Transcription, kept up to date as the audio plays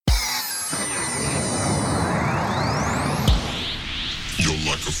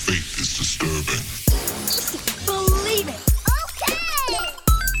The faith is disturbing. Believe it. Okay.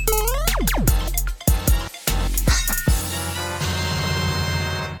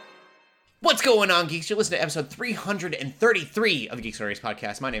 What's going on, geeks? You're listening to episode 333 of the Geek Stories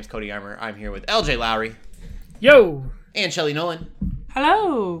podcast. My name's Cody Armour. I'm here with LJ Lowry. Yo! And Shelley Nolan.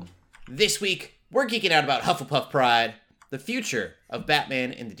 Hello! This week, we're geeking out about Hufflepuff Pride, the future of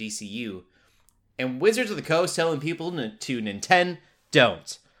Batman in the DCU, and Wizards of the Coast telling people to Nintendo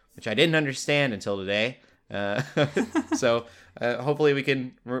don't, which I didn't understand until today. So hopefully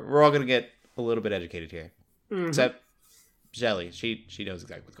we're all going to get a little bit educated here. Mm-hmm. Except Shelley, she knows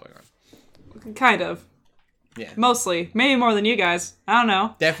exactly what's going on. Kind of. Yeah. Mostly. Maybe more than you guys. I don't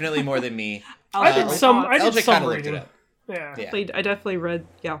know. Definitely more than me. I did some reading. Looked it up. Yeah. I definitely read.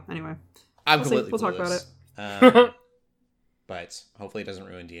 Yeah, anyway. We'll talk about it. But hopefully it doesn't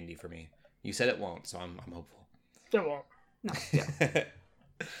ruin D&D for me. You said it won't, so I'm hopeful. It won't. No. Yeah.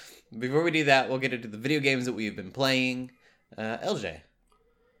 Before we do that, we'll get into the video games that we've been playing. LJ,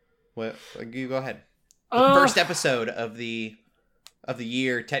 you go ahead. The first episode of the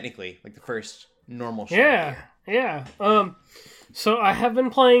year, technically, like the first normal show. Yeah. So I have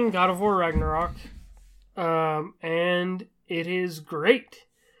been playing God of War Ragnarok, and it is great.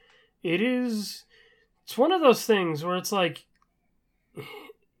 It's one of those things where it's like,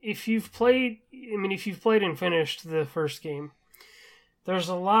 if you've played and finished the first game, there's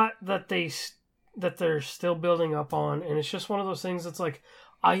a lot that they're still building up on, and it's just one of those things that's like,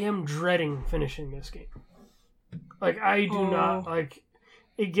 I am dreading finishing this game. Like, I do not, like,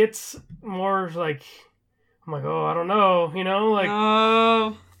 it gets more like, I'm like, oh, I don't know, you know, like,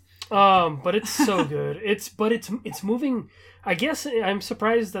 but it's so good. It's moving. I guess I'm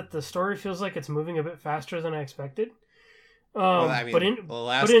surprised that the story feels like it's moving a bit faster than I expected. The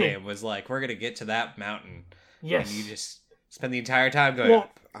last game was like, we're gonna get to that mountain. Yes. And you just spend the entire time going,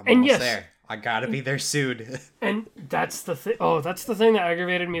 I'm almost there. I gotta be there soon. And that's the thing. Oh, that's the thing that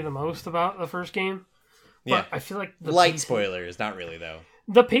aggravated me the most about the first game. But I feel like light spoilers, not really though.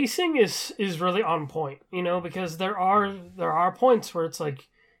 The pacing is really on point, you know, because there are points where it's like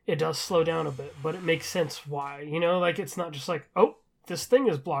it does slow down a bit, but it makes sense why, you know, like it's not just like, oh, this thing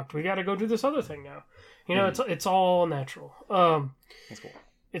is blocked, we got to go do this other thing now, you know. It's all natural. That's cool.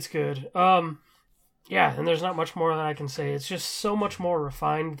 It's good. Yeah, and there's not much more that I can say. It's just so much more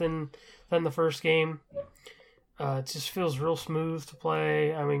refined than the first game. It just feels real smooth to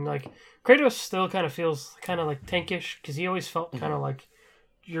play. I mean, like, Kratos still kind of feels kind of like tankish, because he always felt kind of like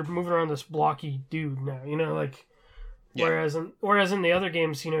you're moving around this blocky dude now, you know, like, whereas in the other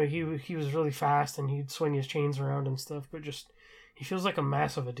games, you know, he was really fast and he'd swing his chains around and stuff, but just, he feels like a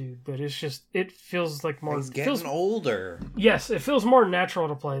mass of a dude, but it feels like more... He's getting older. Yes, it feels more natural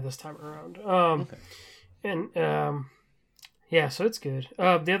to play this time around. Yeah, so it's good.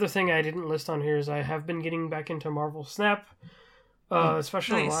 The other thing I didn't list on here is I have been getting back into Marvel Snap,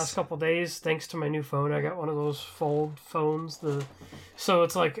 especially in the last couple days, thanks to my new phone. I got one of those fold phones. So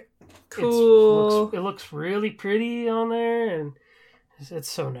it's like, cool. It looks really pretty on there, and it's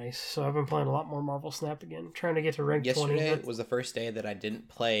so nice. So I've been playing a lot more Marvel Snap again, trying to get to rank 20. Yesterday was the first day that I didn't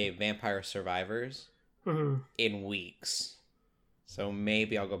play Vampire Survivors in weeks. So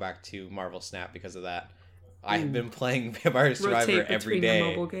maybe I'll go back to Marvel Snap because of that. I've been playing Vampire Survivor every day. The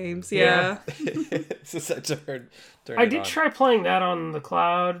mobile games, yeah. So turn I did try playing that on the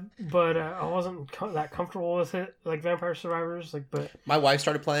cloud, but I wasn't that comfortable with it, like Vampire Survivors. But my wife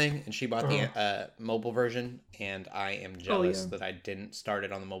started playing, and she bought the mobile version, and I am jealous that I didn't start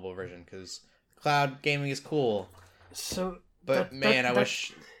it on the mobile version, because cloud gaming is cool. So, I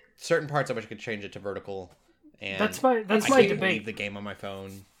wish certain parts I wish I could change it to vertical. And that's my I can't debate. leave the game on my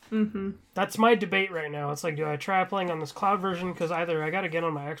phone. Mm-hmm. That's my debate right now. It's like, do I try playing on this cloud version? Because either I got to get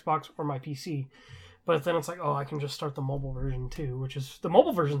on my Xbox or my PC. But then it's like, oh, I can just start the mobile version too, which is, the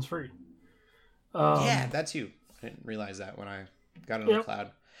mobile version's free. Yeah, that's you. I didn't realize that when I got it on the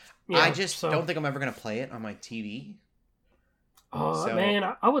cloud. Yeah, I just don't think I'm ever going to play it on my TV. Man,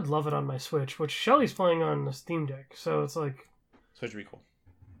 I would love it on my Switch, which Shelly's playing on the Steam Deck. So it's like... Switch would be cool.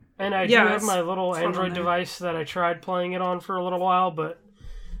 And I do have my little Android device that I tried playing it on for a little while, but...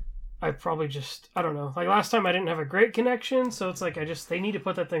 I probably just, I don't know. Like last time I didn't have a great connection, so it's like they need to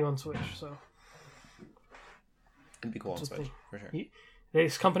put that thing on Switch, so. It'd be cool on Switch, for sure.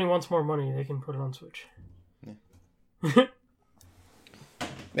 This company wants more money, they can put it on Switch. Yeah.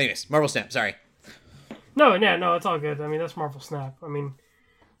 Anyways, Marvel Snap, sorry. No, it's all good. I mean, that's Marvel Snap. I mean,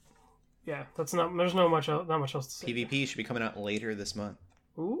 yeah, there's not much else to say. PvP should be coming out later this month.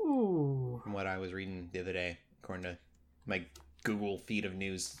 Ooh. From what I was reading the other day, according to my Google feed of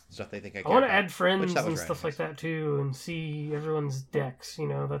news stuff they think I I care want to about, add friends which that was and right, stuff I like guess. that too, and see everyone's decks.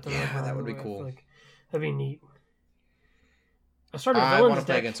 That they're Yeah, like that would be with. cool. Like, that'd be neat. I started a I villains want to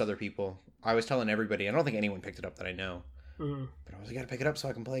play deck. against other people. I was telling everybody. I don't think anyone picked it up that I know. Mm. But I was like, I gotta pick it up so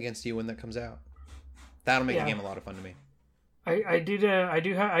I can play against you when that comes out. That'll make Yeah. the game a lot of fun to me. I did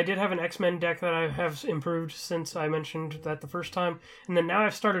have an X-Men deck that I have improved since I mentioned that the first time, and then now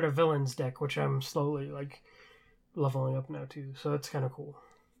I've started a villains deck, which I'm slowly like leveling up now too. So it's kind of cool.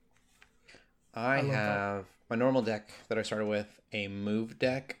 I love that. have my normal deck that I started with, a move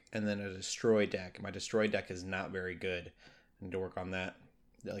deck, and then a destroy deck. My destroy deck is not very good. I need to work on that,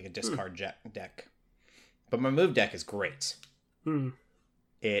 like a discard deck. But my move deck is great. Hmm.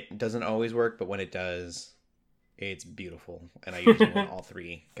 It doesn't always work, but when it does, it's beautiful. And I usually win all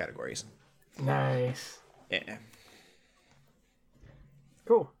three categories. Nice. Yeah.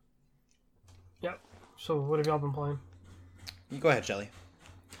 Cool. Yep. So what have y'all been playing? Go ahead, Shelly.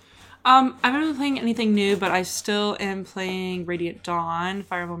 I haven't been playing anything new, but I still am playing Radiant Dawn,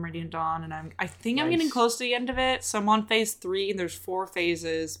 Fire Emblem Radiant Dawn, and I think I'm getting Nice. close to the end of it. So I'm on phase 3, and there's 4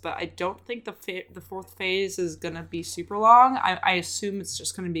 phases, but I don't think the 4th phase is gonna be super long. I assume it's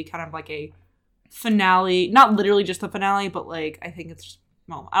just gonna be kind of like a finale, not literally just the finale, but like I think it's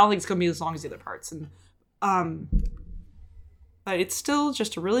I don't think it's gonna be as long as the other parts, and but it's still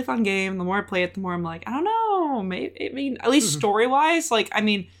just a really fun game. The more I play it, the more I'm like, I don't know, maybe at least story wise,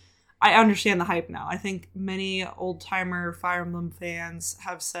 I understand the hype now. I think many old timer Fire Emblem fans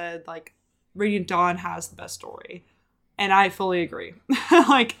have said like Radiant Dawn has the best story, and I fully agree.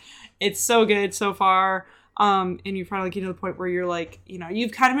 Like it's so good so far. And you're finally getting to the point where you're like,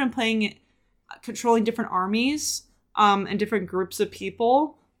 you've kind of been playing controlling different armies and different groups of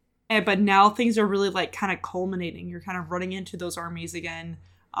people, but now things are really like kind of culminating. You're kind of running into those armies again,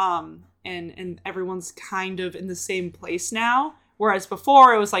 and everyone's kind of in the same place now. Whereas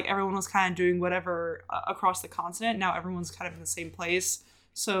before it was like everyone was kind of doing whatever across the continent. Now everyone's kind of in the same place,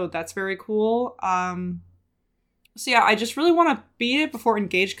 so that's very cool. So yeah, I just really want to beat it before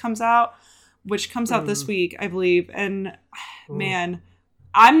Engage comes out, which comes out this week, I believe. And man,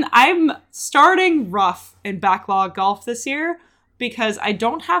 I'm starting rough in backlog golf this year because I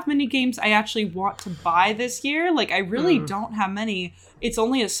don't have many games I actually want to buy this year. Like I really don't have many. It's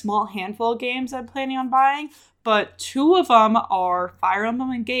only a small handful of games I'm planning on buying, but 2 of them are Fire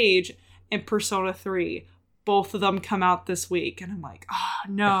Emblem Engage and Persona 3. Both of them come out this week, and I'm like, oh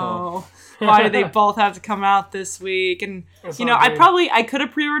no, why do they both have to come out this week? And That's you all know, good. I could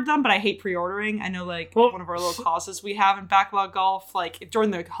have pre-ordered them, but I hate pre-ordering. I know, like Well, one of our little causes we have in backlog golf, like during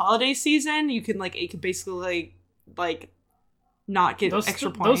the holiday season, you can basically like not get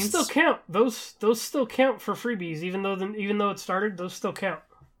extra points. Those still count. Those still count for freebies, even though it started. Those still count.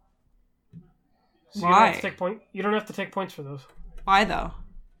 So Why? You don't have to take points for those. Why though?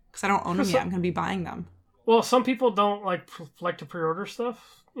 Because I don't own them Because yet. I'm gonna be buying them. Well, some people don't like to pre-order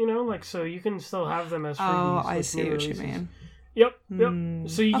stuff. So you can still have them as freebies. Oh, I with see new what you releases. mean. Yep.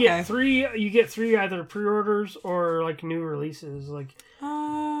 So you okay. get 3. You get 3 either pre-orders or like new releases, like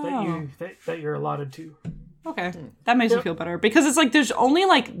Oh. that you're allotted to. Okay, that makes me Yep. feel better because it's like there's only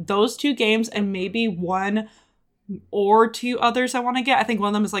like those 2 games and maybe 1 or 2 others I want to get. I think one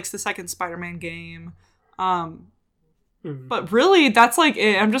of them is like the second Spider-Man game. But really, that's like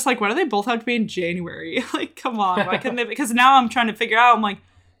it. I'm just like, why do they both have to be in January? Like, come on, why couldn't they? Because now I'm trying to figure out. I'm like,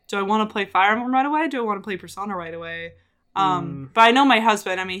 do I want to play Fire Emblem right away? Do I want to play Persona right away? But I know my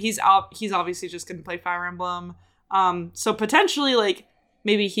husband. I mean, he's obviously just going to play Fire Emblem. So potentially, like,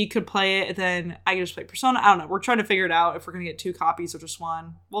 maybe he could play it, then I can just play Persona. I don't know. We're trying to figure it out if we're going to get 2 copies or just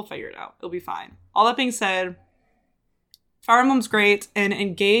 1. We'll figure it out. It'll be fine. All that being said, Fire Emblem's great, and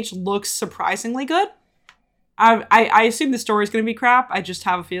Engage looks surprisingly good. I assume the story's going to be crap. I just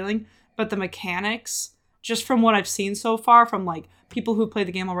have a feeling. But the mechanics, just from what I've seen so far, from like people who played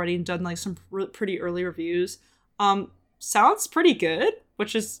the game already and done like some pretty early reviews, sounds pretty good,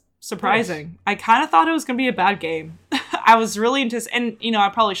 which is surprising. Nice. I kind of thought it was going to be a bad game. I was really and I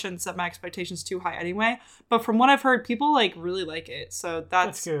probably shouldn't set my expectations too high anyway. But from what I've heard, people like really like it, so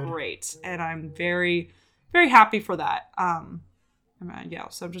that's great, and I'm very, very happy for that. Yeah,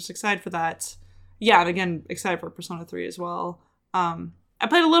 so I'm just excited for that. Yeah, and again, excited for Persona 3 as well. I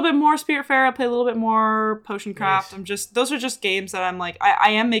played a little bit more Spiritfarer. I played a little bit more Potion Craft. Nice. Those are just games that I'm like,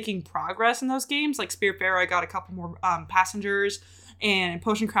 I am making progress in those games. Like Spiritfarer, I got a couple more passengers. And in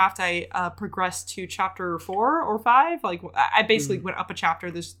Potion Craft, I progressed to chapter 4 or 5. Like, I basically went up a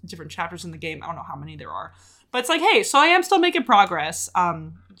chapter. There's different chapters in the game. I don't know how many there are. But it's like, hey, so I am still making progress.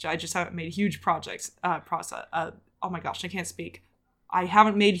 I just haven't made huge process. Oh my gosh, I can't speak. I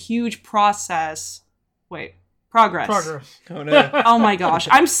haven't made huge process. Wait, Progress. Progress. Oh no. Oh my gosh.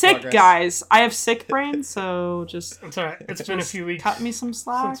 I'm sick, Progress. guys. I have sick brain, so just It's alright. It's been a few weeks cut me some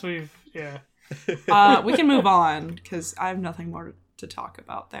slack. since we've yeah. We can move on because I have nothing more to talk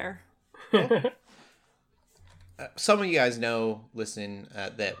about there. Some of you guys know, listen,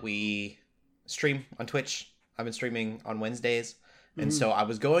 that we stream on Twitch. I've been streaming on Wednesdays. And so I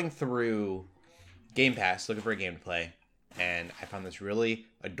was going through Game Pass looking for a game to play. And I found this really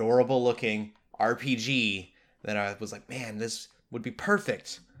adorable looking RPG that I was like, man, this would be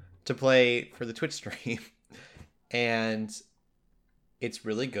perfect to play for the Twitch stream. And it's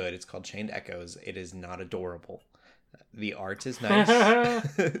really good. It's called Chained Echoes. It is not adorable. The art is nice.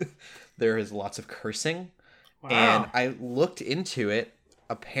 There is lots of cursing. Wow. And I looked into it.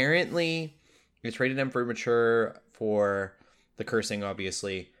 Apparently, it's rated M for mature for the cursing,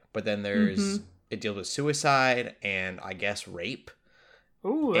 obviously. But then there's it deals with suicide and I guess rape.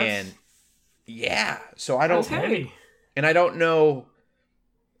 Ooh, that's And yeah, so I don't heavy. and I don't know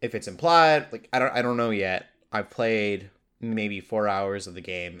if it's implied. Like I don't know yet. I've played maybe 4 hours of the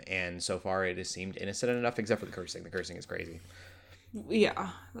game, and so far it has seemed innocent enough, except for the cursing. The cursing is crazy. Yeah.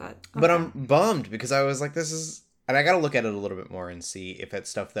 But I'm bummed because I was like, this is... And I got to look at it a little bit more and see if it's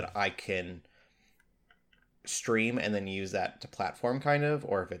stuff that I can stream and then use that to platform, kind of,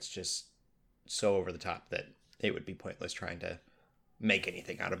 or if it's just so over the top that it would be pointless trying to make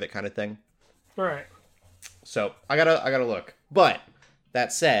anything out of it, kind of thing. Right. So I gotta look. But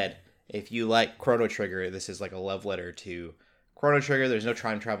that said, if you like Chrono Trigger, this is like a love letter to Chrono Trigger. There's no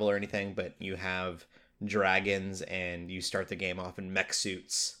time travel or anything, but you have dragons and you start the game off in mech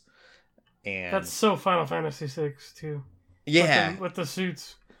suits. And That's so Final Fantasy VI too. yeah, With the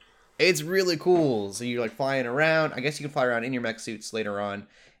suits. it's really cool. So you're like flying around. I guess you can fly around in your mech suits later on,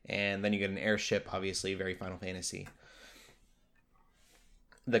 and then you get an airship. Obviously, very Final Fantasy.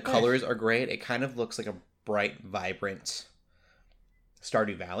 The colors are great. It kind of looks like a bright, vibrant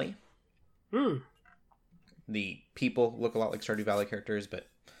Stardew Valley. The people look a lot like Stardew Valley characters, but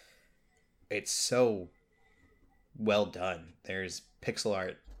it's so well done. There's pixel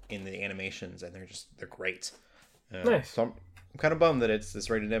art in the animations, and they're great. Nice. So I'm kind of bummed that it's this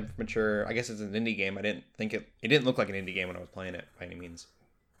rated M for mature. I guess it's an indie game. I didn't think it didn't look like an indie game when I was playing it by any means.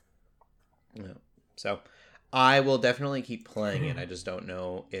 No. So I will definitely keep playing it. I just don't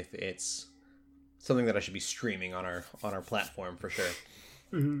know if it's something that I should be streaming on our platform for sure.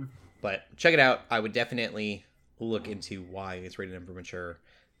 Mm-hmm. But check it out. I would definitely look into why it's rated M for mature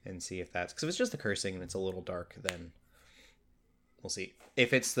and see if that's... Because if it's just the cursing and it's a little dark, then we'll see.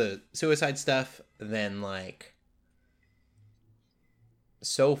 If it's the suicide stuff, then like...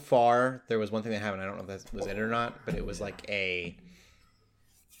 So far, there was one thing that happened. I don't know if that was it or not, but it was like the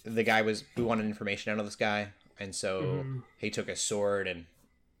guy we wanted information out of this guy, and so he took a sword and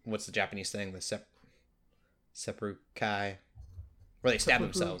what's the Japanese thing? The seppukai, where they stab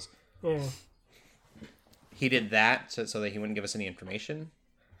themselves. Yeah. He did that so that he wouldn't give us any information.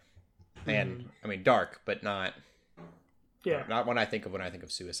 And I mean, dark, but not when I think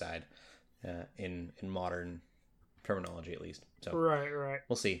of suicide in modern terminology, at least. So Right.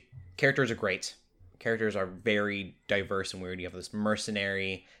 we'll see. Characters are great. Characters are very diverse and weird. You have this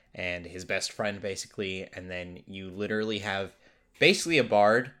mercenary and his best friend, basically, and then you literally have basically a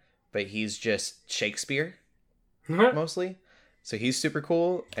bard, but he's just Shakespeare mostly. So he's super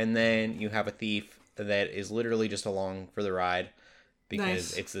cool. And then you have a thief that is literally just along for the ride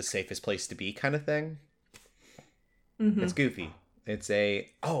because it's the safest place to be, kind of thing. It's goofy. It's and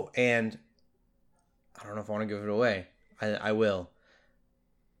I don't know if I want to give it away. I will.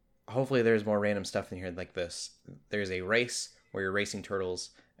 Hopefully there's more random stuff in here like this. There's a race where you're racing turtles,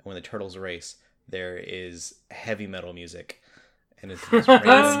 and when the turtles race, there is heavy metal music. And it's this Let's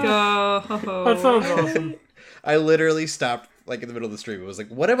random... go. That sounds awesome. I literally stopped like in the middle of the stream. It was like,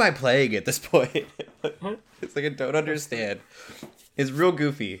 what am I playing at this point? It's like I don't understand. It's real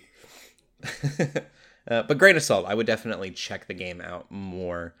goofy. But grain of salt, I would definitely check the game out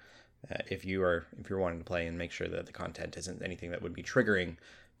more if you're wanting to play and make sure that the content isn't anything that would be triggering,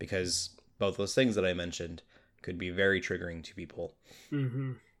 because both those things that I mentioned could be very triggering to people.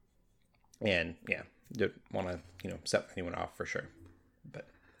 Mm-hmm. And yeah, don't want to set anyone off for sure. But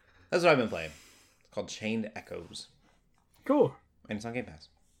that's what I've been playing. It's called Chained Echoes, Cool. and it's on Game Pass.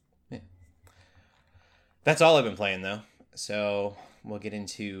 Yeah, that's all I've been playing though. So we'll get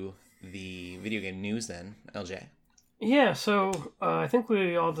into the video game news then, LJ. Yeah, so I think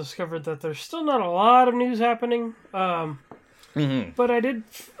we all discovered that there's still not a lot of news happening. But I did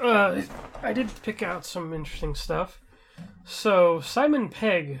pick out some interesting stuff. So Simon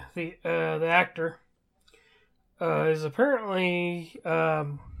Pegg, the actor, is apparently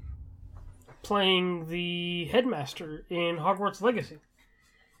playing the headmaster in Hogwarts Legacy.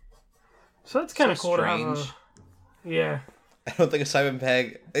 So that's kind of So cool to have a... strange. Yeah. I don't think a Simon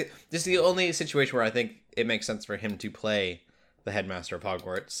Pegg... This is the only situation where I think it makes sense for him to play the headmaster of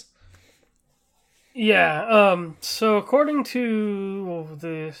Hogwarts. Yeah, so according to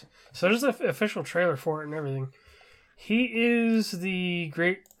so there's the official trailer for it and everything. He is the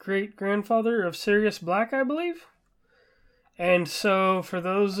great-great-grandfather of Sirius Black, I believe. And so for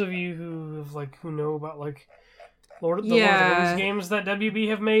those of you who know about Lord of the Rings games that WB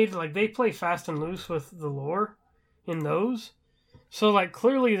have made, they play fast and loose with the lore in those. So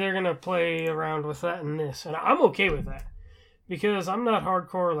clearly they're going to play around with that in this, and I'm okay with that. Because I'm not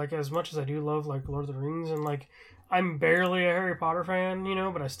hardcore, as much as I do love, Lord of the Rings, and, I'm barely a Harry Potter fan,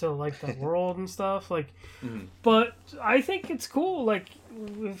 but I still like that world and stuff, But I think it's cool,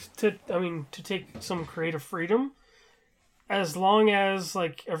 to take some creative freedom, as long as,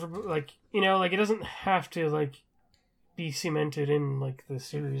 it doesn't have to, be cemented in, the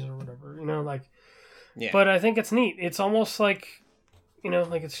series or whatever, Yeah. But I think it's neat. It's almost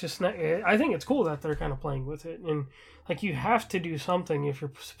it's just not, I think it's cool that they're kind of playing with it, and you have to do something if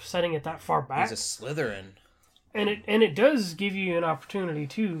you're setting it that far back. He's a Slytherin. And it does give you an opportunity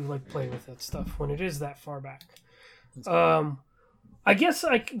to play with that stuff when it is that far back. I guess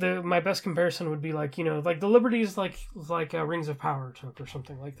my best comparison would be the liberties Rings of Power took or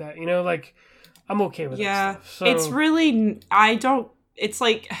something like that. I'm okay with that stuff. So, it's really it's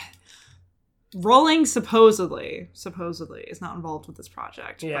Rowling supposedly is not involved with this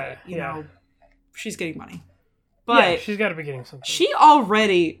project. Yeah, but, you know, she's getting money. But she's got to be getting something. She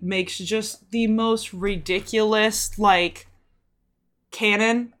already makes just the most ridiculous,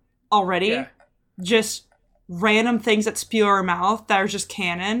 canon already. Yeah. Just random things that spew her mouth that are just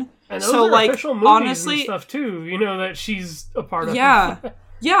canon. And those are official movies honestly, and stuff, too, that she's a part of. Yeah.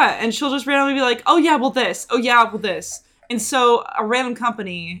 Yeah, and she'll just randomly be like, oh, yeah, well, this. Oh, yeah, well, this. And so a random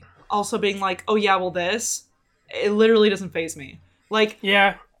company also being like, oh, yeah, well, this. It literally doesn't faze me.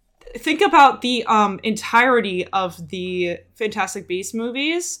 Yeah. Think about the entirety of the Fantastic Beasts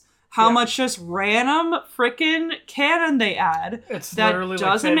movies. How much just random frickin' canon they add. It's that literally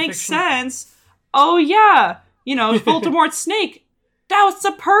doesn't make sense. Oh yeah, Voldemort's snake. That was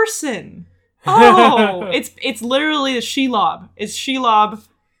a person. Oh, it's literally the Shelob. It's Shelob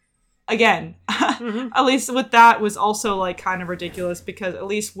again. Mm-hmm. At least with that was also kind of ridiculous because at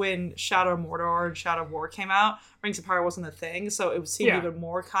least when Shadow of Mordor and Shadow of War came out, Rings of Power wasn't a thing, so it seemed even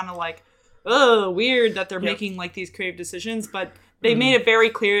more kind of weird that they're making these creative decisions, but they made it very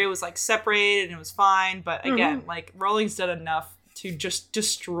clear it was separated and it was fine. But again, Rowling's done enough to just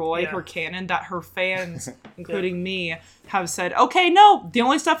destroy her canon that her fans, including me, have said, okay, no, the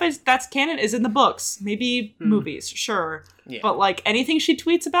only stuff that's canon is in the books, maybe movies, sure, but anything she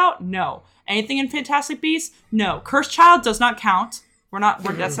tweets about, no. Anything in Fantastic Beasts, no. Cursed Child does not count.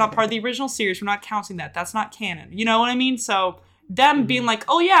 That's not part of the original series. We're not counting that. That's not canon. You know what I mean? So them being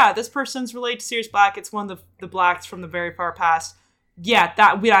oh yeah, this person's related to Sirius Black. It's one of the Blacks from the very far past. Yeah,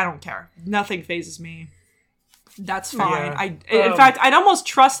 I don't care. Nothing phases me. That's fine. Yeah. In fact, I'd almost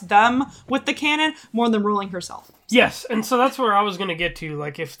trust them with the canon more than Rowling herself. Yes, and so that's where I was going to get to.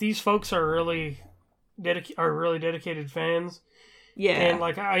 If these folks are really dedicated fans. Yeah. And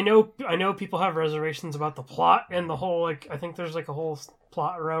I know people have reservations about the plot and the whole I think there's a whole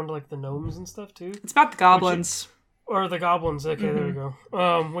plot around the gnomes and stuff too. It's about the goblins. Or the goblins. Okay, there we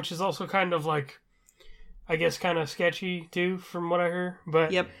go. Which is also kind of I guess kind of sketchy too from what I hear,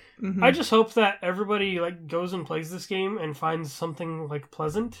 but yep. Mm-hmm. I just hope that everybody goes and plays this game and finds something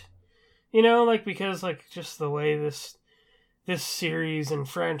pleasant. Because just the way this series and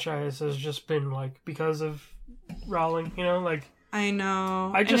franchise has just been because of Rowling, I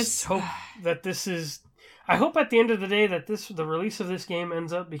know. I just hope that this is... I hope at the end of the day that the release of this game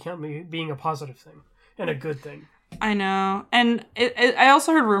ends up being a positive thing and a good thing. I know. And I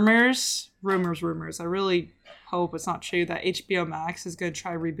also heard rumors. I really hope it's not true that HBO Max is going to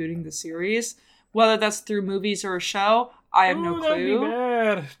try rebooting the series. Whether that's through movies or a show, I have no clue.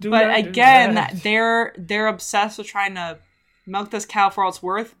 That'd be bad. But again, they're obsessed with trying to milk this cow for all it's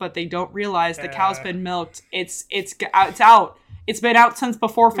worth, but they don't realize the cow's been milked. It's out. It's been out since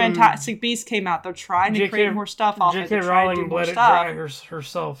before Fantastic Beasts came out. They're trying to create more stuff off it. J.K. Rowling let it dry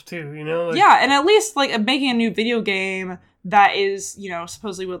herself too, Yeah, and at least making a new video game that is,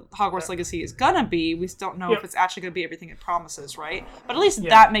 supposedly what Hogwarts Legacy is gonna be. We still don't know if it's actually gonna be everything it promises, right? But at least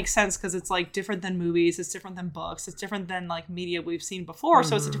that makes sense because it's different than movies, it's different than books, it's different than media we've seen before.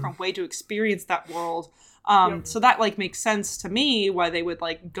 So it's a different way to experience that world. So that makes sense to me why they would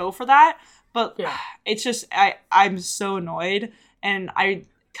go for that. But it's just I'm so annoyed, and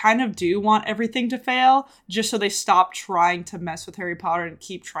kind of do want everything to fail just so they stop trying to mess with Harry Potter and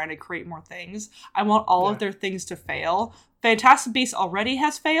keep trying to create more things. I want all of their things to fail. Fantastic Beasts already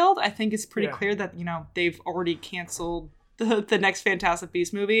has failed. I think it's pretty clear that, you know, they've already canceled the next Fantastic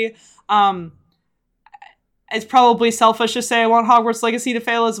Beasts movie. It's probably selfish to say I want Hogwarts Legacy to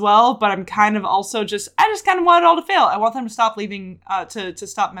fail as well, but I'm kind of also I just kind of want it all to fail. I want them to stop leaving, to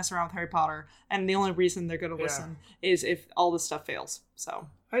stop messing around with Harry Potter. And the only reason they're going to listen is if all this stuff fails. So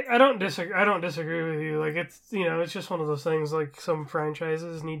I don't disagree. I don't disagree with you. Like, it's, you know, it's just one of those things. Like, some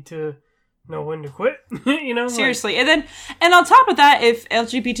franchises need to know when to quit. You know, seriously. And on top of that, if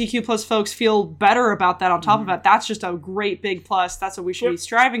LGBTQ plus folks feel better about that, on top of that, that's just a great big plus. That's what we should be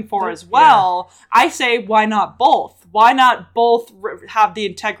striving for as well. I say, why not both? Why not both have the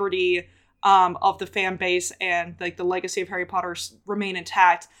integrity of the fan base and like the legacy of Harry Potter remain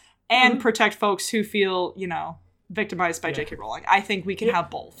intact, and protect folks who feel, you know, victimized by J.K. Rowling? I think we can have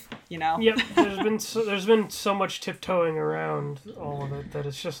both, you know? Yep. There's been so much tiptoeing around all of it that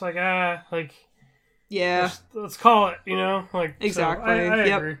it's just like, let's call it, you know? Like, exactly. So I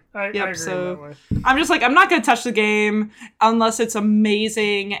agree. I agree so that way. I'm just like, I'm not going to touch the game unless it's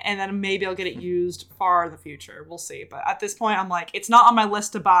amazing, and then maybe I'll get it used far in the future. We'll see. But at this point, I'm like, it's not on my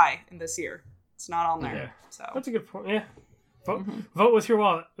list to buy in this year. It's not on there. Yeah. So that's a good point. Yeah. Vote with your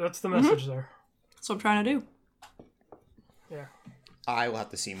wallet. That's the message there. That's what I'm trying to do. Yeah. I will have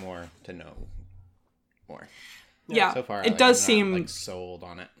to see more to know more. Yeah. So far, it does I'm seem not, sold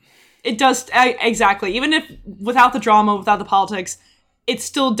on it. It does, exactly. Even if without the drama, without the politics, it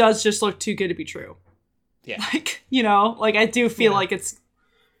still does just look too good to be true. Yeah. Like, you know, like I do feel like it's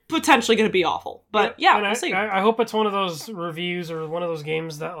potentially going to be awful. But we'll see. I hope it's one of those reviews or one of those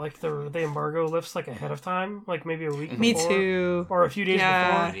games that like the embargo lifts like ahead of time, like maybe a week Me before. too. Or a few days before.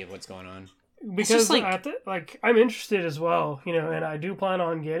 Idea of what's going on. Because I'm interested as well, you know, and I do plan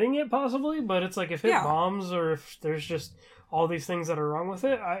on getting it possibly, but it's like if it bombs or if there's just all these things that are wrong with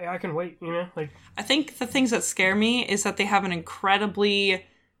it, I can wait, you know? Like, I think the things that scare me is that they have an incredibly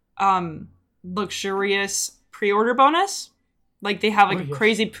luxurious pre-order bonus. Like, they have a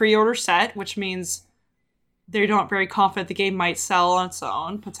crazy pre-order set, which means they're not very confident the game might sell on its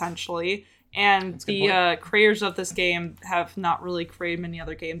own, potentially. And the creators of this game have not really created many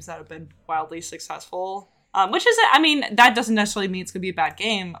other games that have been wildly successful. Which is, I mean, that doesn't necessarily mean it's going to be a bad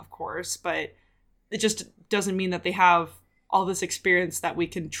game, of course, but it just doesn't mean that they have all this experience that we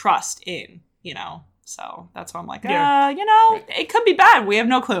can trust in, you know? So that's why I'm like, it could be bad. We have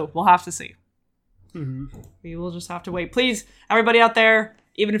no clue. We'll have to see. Mm-hmm. We will just have to wait. Please, everybody out there,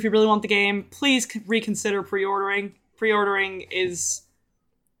 even if you really want the game, please reconsider pre-ordering. Pre-ordering is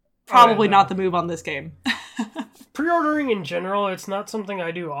probably not the move on this game. Pre-ordering in general, it's not something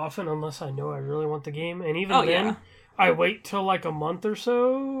I do often unless I know I really want the game. And even then, I wait till like a month or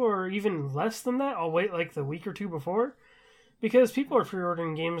so, or even less than that. I'll wait like the week or two before. Because people are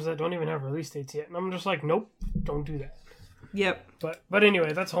pre-ordering games that don't even have release dates yet. And I'm just like, nope, don't do that. Yep. But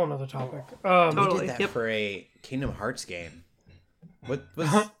anyway, that's a whole nother topic. Totally. We did that for a Kingdom Hearts game. What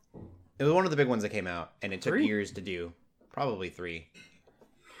was it was one of the big ones that came out, and it took years to do. Probably 3.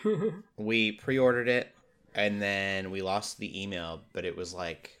 We pre-ordered it, and then we lost the email, but it was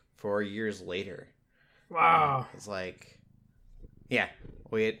like 4 years later. Wow. It's like,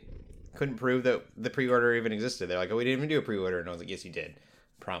 we couldn't prove that the pre-order even existed. They're like, oh, we didn't even do a pre-order. And I was like, yes, you did.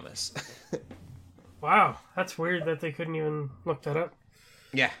 Promise. Wow. That's weird that they couldn't even look that up.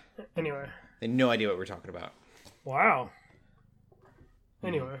 Yeah. Anyway. They had no idea what we're talking about. Wow.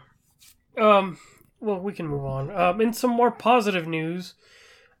 Anyway. Well, we can move on. In some more positive news,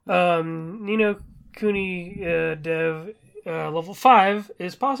 Ni no Kuni dev level 5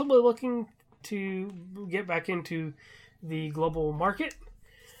 is possibly looking to get back into the global market.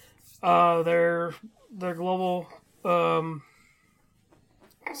 Their global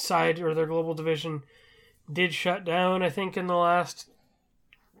side, or their global division, did shut down, I think, in the last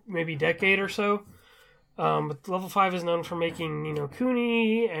maybe decade or so. But level 5 is known for making Ni no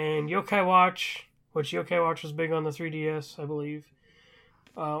Kuni and Yokai Watch, which Yokai Watch was big on the 3DS, I believe.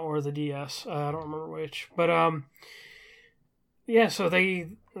 Or the DS. I don't remember which. But, so they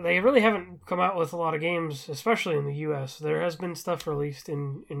really haven't come out with a lot of games, especially in the US. There has been stuff released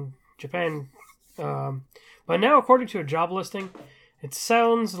in Japan. But now, according to a job listing, it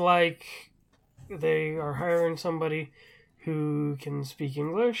sounds like they are hiring somebody who can speak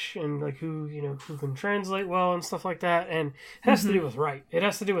English and like who can translate well and stuff like that. And it has to do with It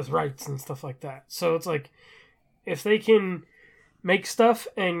has to do with rights and stuff like that. So it's like, if they can make stuff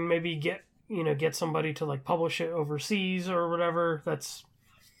and maybe get somebody to like publish it overseas or whatever, that's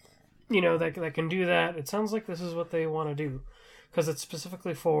that can do that. It sounds like this is what they want to do. because it's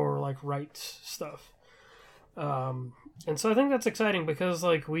specifically for like rights stuff. And so I think that's exciting because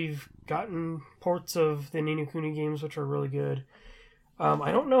like we've gotten ports of the Ni no Kuni games, which are really good.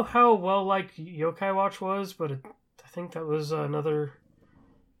 I don't know how well like Yokai Watch was, but I think that was another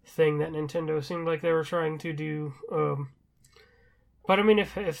thing that Nintendo seemed like they were trying to do. But I mean,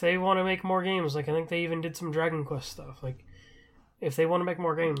 if they want to make more games, like I think they even did some Dragon Quest stuff. Like if they want to make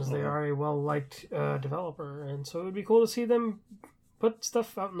more games, they are a well liked developer, and so it would be cool to see them put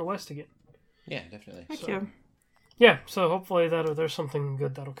stuff out in the West again. Yeah, definitely. Thank you. Yeah, so hopefully there's something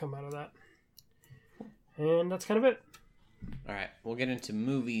good that'll come out of that. And that's kind of it. All right, we'll get into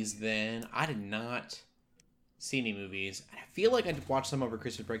movies then. I did not see any movies. I feel like I watched some over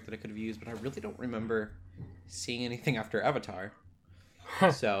Christmas break that I could have used, but I really don't remember seeing anything after Avatar.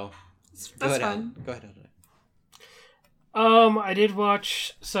 So, That's fine. Go ahead. I did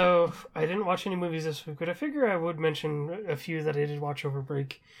watch, so I didn't watch any movies this week, but I figure I would mention a few that I did watch over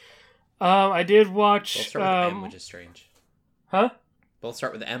break. I did watch... Both start with M, which is strange. Huh? Both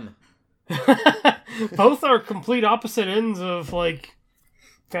start with M. Both are complete opposite ends of, like,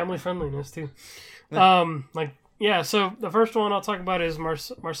 family friendliness, too. So the first one I'll talk about is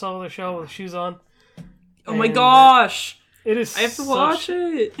Marcel the Shell with Shoes On. Oh my gosh! It is. I have to watch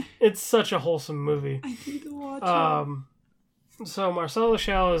it. It's such a wholesome movie. I need to watch it. So Marcel the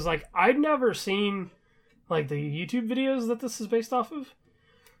Shell is like, I'd never seen like the YouTube videos that this is based off of.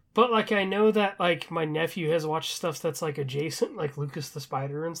 But, like, I know that, like, my nephew has watched stuff that's, like, adjacent, like Lucas the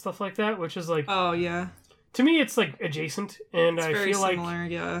Spider and stuff like that, which is, like... Oh, yeah. To me, it's, like, adjacent, and it's I very feel similar,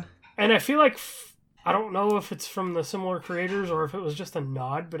 like... yeah. And I feel like... I don't know if it's from the similar creators or if it was just a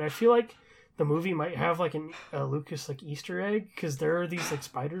nod, but I feel like the movie might have, like, a Lucas, like, Easter egg, because there are these, like,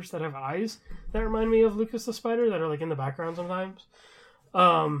 spiders that have eyes that remind me of Lucas the Spider that are, like, in the background sometimes. So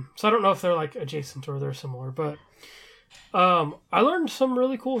I don't know if they're, like, adjacent or they're similar, but... I learned some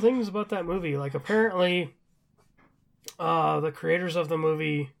really cool things about that movie. Like, apparently, the creators of the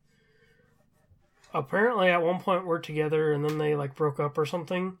movie apparently at one point were together and then they, like, broke up or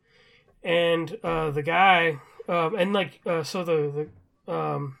something. And, the guy,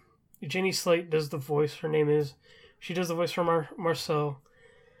 Jenny Slate does the voice, her name is, she does the voice for Marcel.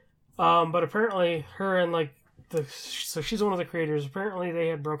 But apparently her and, like, so she's one of the creators. Apparently they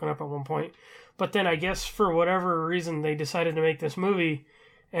had broken up at one point. But then I guess for whatever reason they decided to make this movie,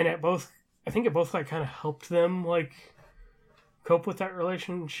 and I think it both like kind of helped them like cope with that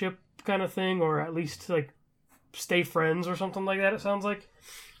relationship kind of thing, or at least like stay friends or something like that. It sounds like,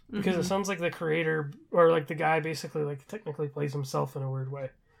 because it sounds like the creator or like the guy basically like technically plays himself in a weird way.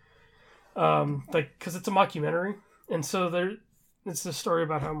 Like because it's a mockumentary, and so it's the story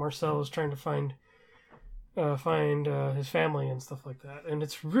about how Marcel is trying to find his family and stuff like that, and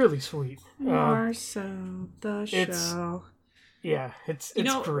it's really sweet. Marcel the Shell. Yeah, it's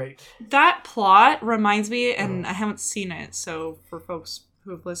great. That plot reminds me, and I haven't seen it, so for folks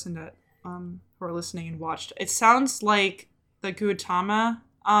who have listened to it, who are listening and watched, it sounds like the Gudetama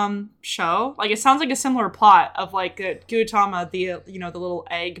show. Like it sounds like a similar plot of like Gudetama, the the little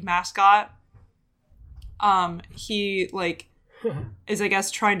egg mascot. He like is I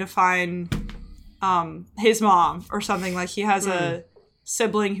guess trying to find his mom or something. Like he has a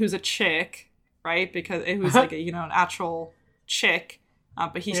sibling who's a chick, right? Because who's like an actual chick,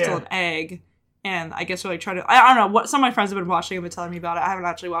 but he's still an egg. And I guess we're like trying to, I don't know what, some of my friends have been watching and been telling me about it. I haven't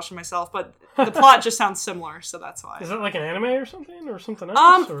actually watched it myself, but the plot just sounds similar, so that's why. Is that like an anime or something else?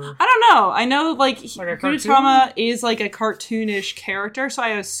 Or? I don't know. I know like Gudetama cartoon? is like a cartoonish character, so I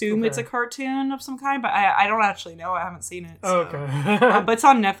assume it's a cartoon of some kind, but I don't actually know. I haven't seen it. So. Okay. But it's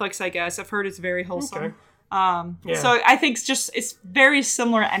on Netflix, I guess. I've heard it's very wholesome. Okay. So I think it's very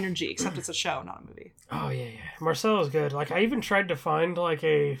similar energy, except it's a show, not a movie. Oh yeah. Marcel is good. Like I even tried to find like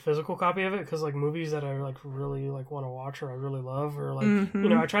a physical copy of it because like movies that I like really like want to watch or I really love or like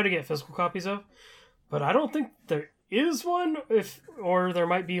I try to get physical copies of, but I don't think there is one. Or there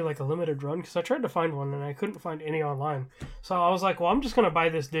might be like a limited run because I tried to find one and I couldn't find any online. So I was like, well, I'm just gonna buy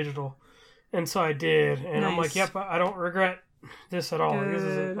this digital, and so I did, and I'm like, yep, I don't regret this at all. Good. This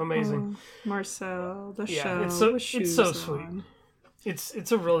is amazing. Oh, Marcel the show. It's so sweet.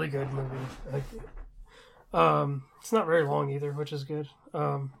 It's a really good movie. Like, it's not very long either, which is good.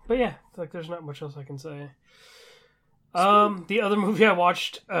 But yeah, like there's not much else I can say. The other movie I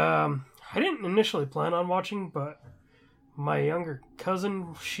watched, I didn't initially plan on watching, but my younger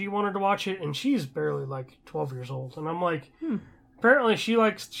cousin, she wanted to watch it, and she's barely like 12 years old, and I'm like, apparently she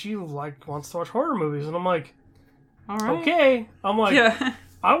wants to watch horror movies, and I'm like, all right, okay. I'm like,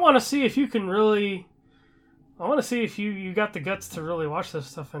 I want to see if you can really I want to see if you got the guts to really watch this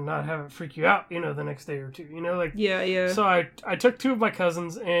stuff and not have it freak you out, the next day or two. Like Yeah. So I took 2 of my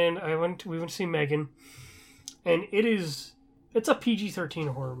cousins and we went to see Megan, and it's a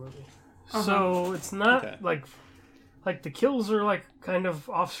PG-13 horror movie. Uh-huh. So it's not Okay. like the kills are like kind of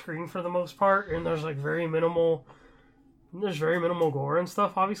off screen for the most part, and there's like very minimal gore and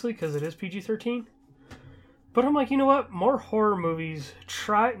stuff, obviously, because it is PG-13. But I'm like, you know what? More horror movies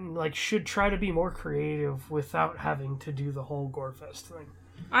should try to be more creative without having to do the whole gore fest thing.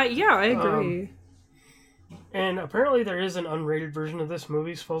 I agree. And apparently there is an unrated version of this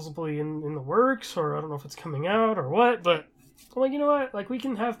movie supposedly in the works, or I don't know if it's coming out or what, but I'm like, you know what? Like, we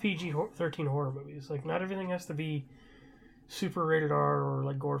can have PG-13 horror movies. Like, not everything has to be super rated R or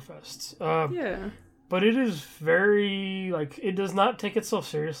like gore fests. Yeah. But it is very, like, it does not take itself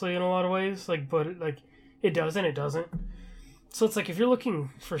seriously in a lot of ways, but it does and it doesn't. So it's like, if you're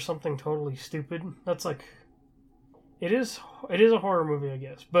looking for something totally stupid, that's like, it is a horror movie, I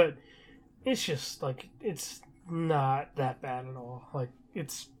guess, but it's just like, it's not that bad at all. Like,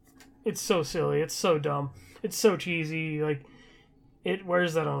 it's so silly, it's so dumb, it's so cheesy, like, it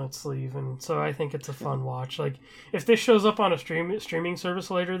wears that on its sleeve, and so I think it's a fun watch. Like, if this shows up on a streaming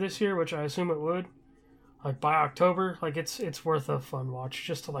service later this year, which I assume it would, like by October, like it's worth a fun watch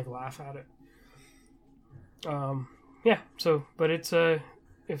just to like laugh at it. Yeah. So, but it's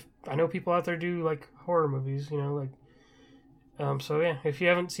if I know people out there do like horror movies, so yeah, if you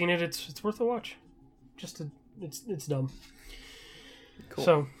haven't seen it, it's worth a watch. It's dumb. Cool.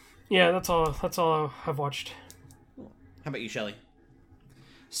 So, yeah, that's all I've watched. How about you, Shelley?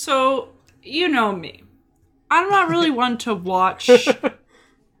 So, you know me. I'm not really one to watch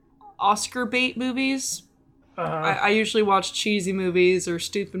Oscar bait movies. I usually watch cheesy movies or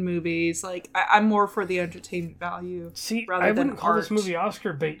stupid movies. Like, I'm more for the entertainment value. See, rather I than wouldn't call art. this movie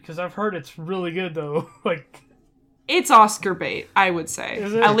Oscar bait because I've heard it's really good though. Like, It's Oscar bait, I would say.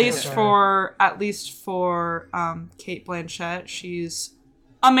 Is it? At least Okay. for Kate Blanchett. She's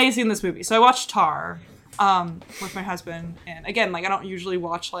amazing in this movie. So I watched Tar with my husband, and again, like, I don't usually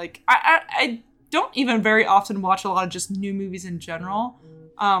watch like I don't even very often watch a lot of just new movies in general.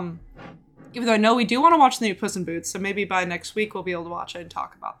 Even though I know we do want to watch the new Puss in Boots, so maybe by next week we'll be able to watch it and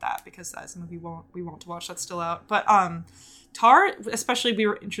talk about that, because that's a movie we want to watch that's still out. But Tar, especially, we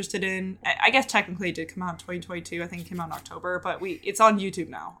were interested in. I guess technically it did come out in 2022. I think it came out in October, but it's on YouTube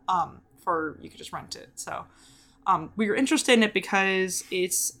now. You could just rent it. So we were interested in it because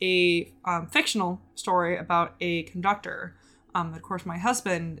it's a fictional story about a conductor. Of course, my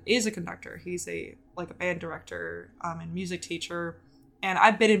husband is a conductor. He's a band director and music teacher. And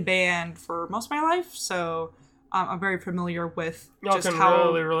I've been in band for most of my life, so I'm very familiar with y'all just can how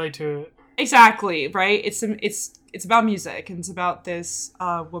really relate to it. exactly right. It's about music, and it's about this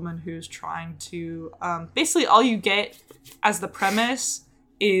woman who's trying to basically, all you get as the premise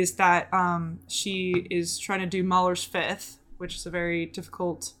is that she is trying to do Mahler's Fifth, which is a very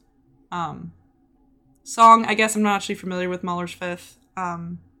difficult song. I guess I'm not actually familiar with Mahler's Fifth.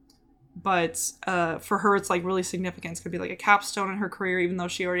 But for her, it's like really significant. It's gonna be like a capstone in her career, even though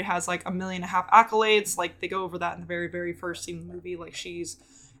she already has like 1.5 million accolades. Like, they go over that in the very, very first scene of the movie. Like, she's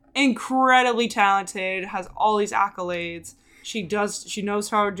incredibly talented, has all these accolades. She knows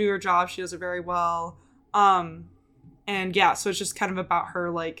how to do her job. She does it very well. And yeah, so it's just kind of about her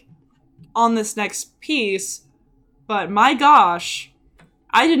like on this next piece. But my gosh,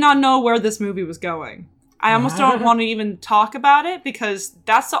 I did not know where this movie was going. I almost don't want to even talk about it, because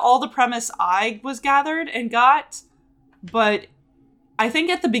that's all the premise I was gathered and got. But I think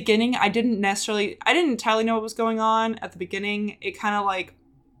at the beginning, I didn't entirely know what was going on at the beginning. It kind of like,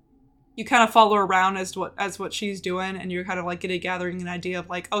 you kind of follow her around as what she's doing, and you're kind of like gathering an idea of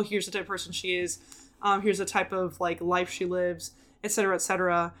like, oh, here's the type of person she is. Here's the type of like life she lives, etc.,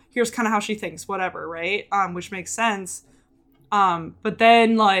 etc. Here's kind of how she thinks, whatever, right? Which makes sense. But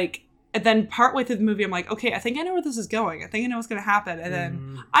then and then partway through the movie, I'm like, okay, I think I know where this is going. I think I know what's going to happen. And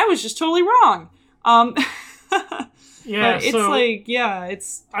then I was just totally wrong. Yeah, but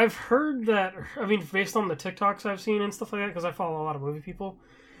it's I've heard that, I mean, based on the TikToks I've seen and stuff like that, because I follow a lot of movie people,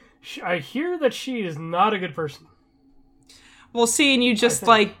 I hear that she is not a good person. well, see, and you just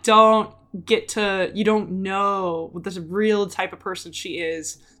you don't know what the real type of person she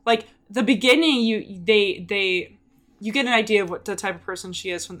is. Like, the beginning, you get an idea of what the type of person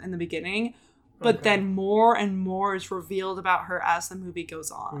she is in the beginning, but then more and more is revealed about her as the movie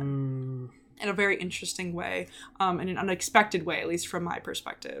goes on. In a very interesting way, in an unexpected way, at least from my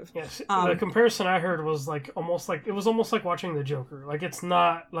perspective. Yes, the comparison I heard was almost like watching The Joker. Like, it's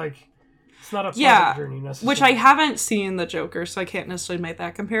not like It's not a pleasant Yeah, journey necessarily. which I haven't seen the Joker, so I can't necessarily make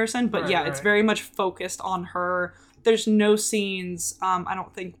that comparison. But Right, yeah, it's right. very much focused on her. There's no scenes, I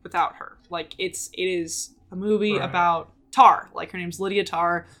don't think, without her. Like it is a movie Right. about Tar. Like her name's Lydia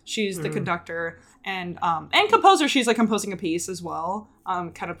Tar. She's the conductor and composer. She's like composing a piece as well.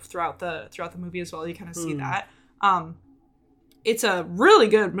 Kind of throughout the movie as well. You kind of see that. It's a really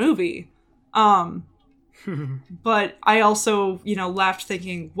good movie. But I also, left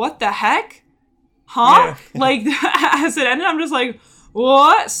thinking, what the heck? Huh? Yeah. Like, as it ended, I'm just like,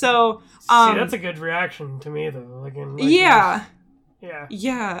 what? So, See, that's a good reaction to me, though. Like, yeah. Yeah.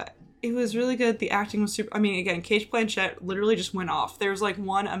 Yeah. It was really good. The acting was super. I mean, again, Cate Blanchett literally just went off. There's like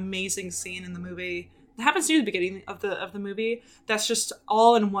one amazing scene in the movie that happens near the beginning of the movie that's just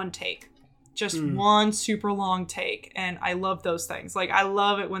all in one take. Just one super long take, and I love those things. Like, I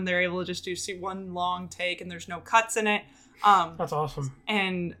love it when they're able to just do one long take and there's no cuts in it. That's awesome.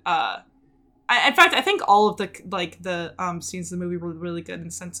 And in fact, I think all of the scenes in the movie were really good in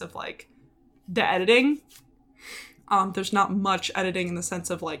the sense of like the editing. There's not much editing in the sense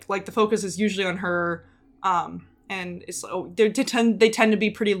of like the focus is usually on her, and it's they tend to be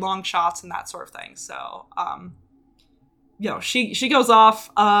pretty long shots and that sort of thing. So. She goes off.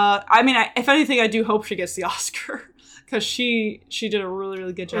 I mean, if anything, I do hope she gets the Oscar because she did a really,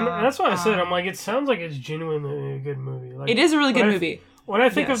 really good job. And that's why I said, I'm like, it sounds like it's genuinely a good movie. Like, it is a really good movie. When I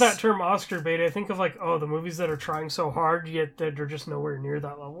think of Yes. that term Oscar bait, I think of like, the movies that are trying so hard yet that they're just nowhere near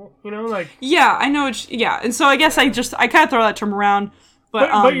that level. Like. Yeah, I know. And so I guess I kind of throw that term around,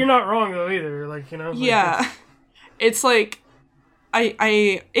 But you're not wrong though either. Like, yeah, it's like.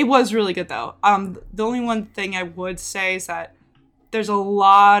 It was really good though. The only one thing I would say is that there's a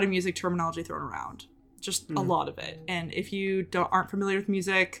lot of music terminology thrown around, just a lot of it. And if you aren't familiar with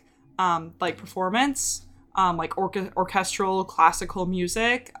music, like performance, like orchestral, classical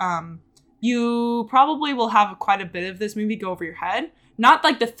music, you probably will have quite a bit of this movie go over your head. Not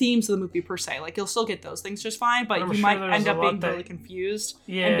like the themes of the movie per se, like you'll still get those things just fine, but I'm you sure might there's end a up lot being that- really confused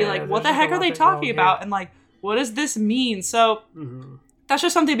Yeah, and be like, what there's the just a heck are lot they that talking go, about? yeah. And like, what does this mean? So that's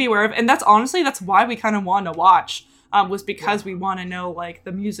just something to be aware of. And that's why we kind of wanted to watch, was because we want to know like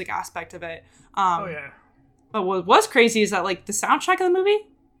the music aspect of it. Oh yeah. But what was crazy is that like the soundtrack of the movie,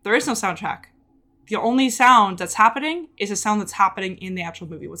 there is no soundtrack. The only sound that's happening is a sound that's happening in the actual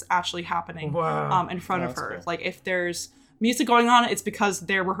movie, what's actually happening Wow. in front of That's her. cool. Like if there's music going on, it's because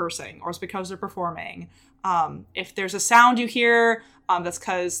they're rehearsing or it's because they're performing. If there's a sound you hear, that's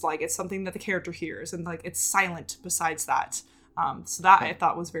because like it's something that the character hears and like it's silent besides that. So that I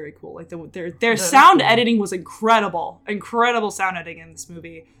thought was very cool. Like their sound cool. editing was incredible sound editing in this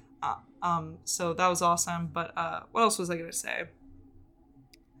movie. So that was awesome. But what else was I gonna say?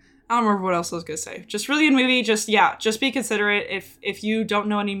 I don't remember what else I was gonna say. Just really good movie. Just be considerate. If you don't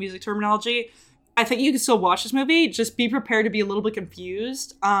know any music terminology, I think you can still watch this movie. Just be prepared to be a little bit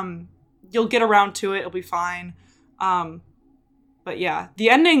confused. You'll get around to it. It'll be fine. But yeah, the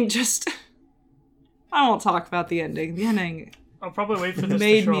ending just. I won't talk about the ending. The ending I'll probably wait for this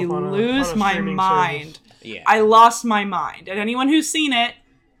made to show me up on a, lose on a my streaming mind. service. Yeah. I lost my mind. And anyone who's seen it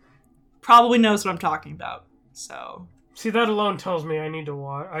probably knows what I'm talking about. So See, that alone tells me I need to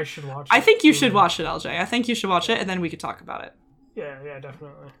watch. I should watch. I it. think you should watch it, LJ. I think you should watch it, and then we could talk about it. Yeah, definitely.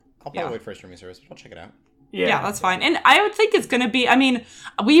 I'll probably Yeah. wait for a streaming service, but I'll check it out. Yeah, that's fine. And I would think it's gonna be. I mean,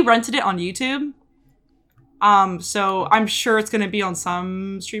 we rented it on YouTube. So I'm sure it's gonna be on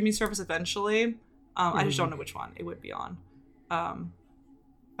some streaming service eventually. I just don't know which one it would be on.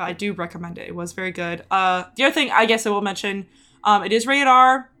 But I do recommend it. It was very good. The other thing I guess I will mention, it is rated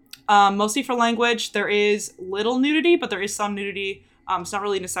R, mostly for language. There is little nudity, but there is some nudity. It's not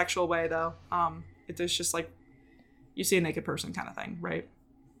really in a sexual way though. It's just like you see a naked person kind of thing, right?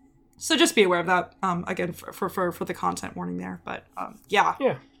 So just be aware of that. Again, for the content warning there. But yeah,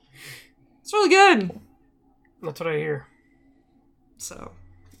 Yeah, it's really good. that's what I hear. So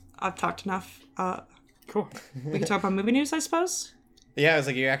I've talked enough. Cool. We can talk about movie news, I suppose. Yeah, I was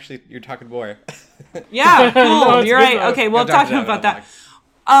like, you're talking more. Yeah, cool. No, it's You're good right. though. Okay, well, I'm talk talking about about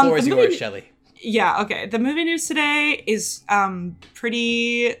that. Floor is the yours, movie- Shelly. Yeah, okay. The movie news today is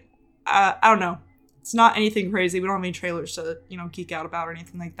pretty. I don't know. It's not anything crazy. We don't have any trailers to geek out about or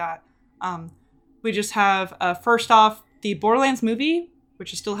anything like that. We just have first off the Borderlands movie,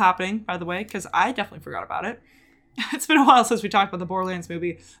 which is still happening, by the way, because I definitely forgot about it. It's been a while since we talked about the Borderlands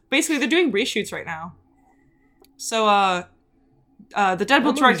movie. Basically, they're doing reshoots right now. So, the Deadpool That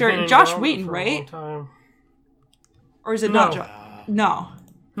movie's director, been in Josh development Whedon, for a right? long time. Or is it No. not Josh? No.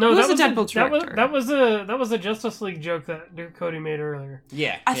 No, Who that was the was Deadpool director? that was a Justice League joke that Cody made earlier.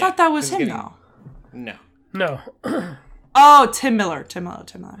 Yeah. I yeah, thought that was 'cause him, it's though. No. No, Oh, Tim Miller.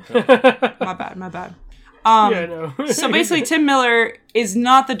 My bad. Yeah, no. So basically, Tim Miller is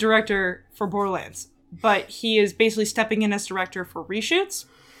not the director for Borderlands, but he is basically stepping in as director for reshoots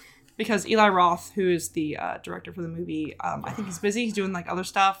because Eli Roth, who is the director for the movie, I think he's busy. He's doing like other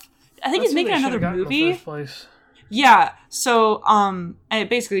stuff. I think he's making another movie. In the first place. Yeah. So, and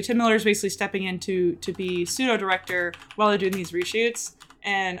basically, Tim Miller is basically stepping in to be pseudo director while they're doing these reshoots.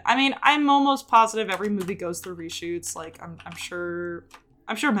 And I mean, I'm almost positive every movie goes through reshoots. Like, I'm sure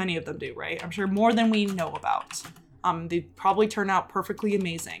many of them do, right? I'm sure more than we know about. They probably turn out perfectly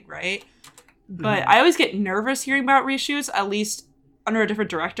amazing, right? But I always get nervous hearing about reshoots, at least under a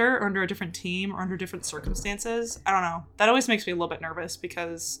different director or under a different team or under different circumstances. I don't know. That always makes me a little bit nervous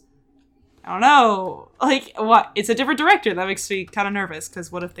because I don't know. Like, what? It's a different director. That makes me kind of nervous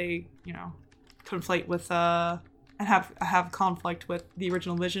because what if they, conflate with and have conflict with the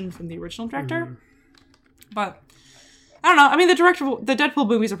original vision from the original director? But I don't know. I mean, the Deadpool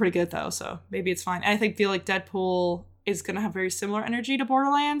movies are pretty good though, so maybe it's fine. And I feel like Deadpool is gonna have very similar energy to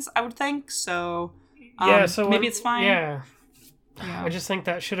Borderlands, I would think. So yeah, so maybe it's fine. Yeah. I just think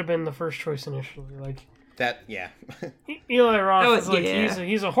that should have been the first choice initially. Like That, yeah. Eli Roth is like yeah.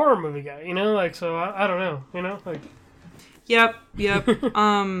 he's a horror movie guy, like so I don't know, like. Yep.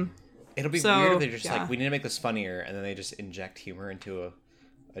 It'll be So, weird if they're just yeah. like, we need to make this funnier, and then they just inject humor into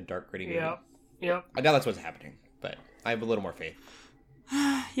a dark, gritty movie. Yep. I doubt that's what's happening, but I have a little more faith.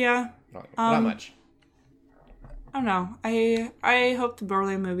 Yeah. Not much. I don't know. I hope the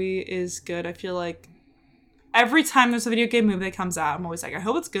Borderlands movie is good. I feel like every time there's a video game movie that comes out, I'm always like, I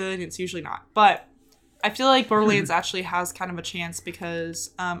hope it's good. It's usually not. But I feel like Borderlands actually has kind of a chance because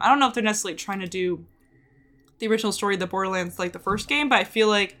I don't know if they're necessarily trying to do the original story of the Borderlands like the first game, but I feel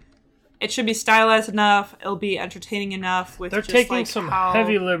like it should be stylized enough. It'll be entertaining enough. They're taking some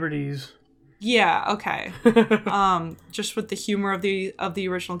heavy liberties. Yeah. Okay. Just with the humor of the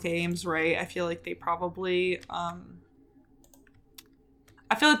original games, right? I feel like they probably. I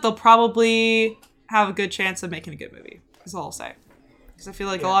feel like they'll probably have a good chance of making a good movie. Is all I'll say. Because I feel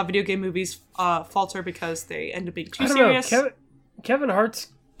like a lot of video game movies falter because they end up being too serious. Kevin Hart's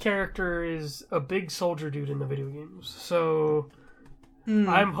character is a big soldier dude in the video games, so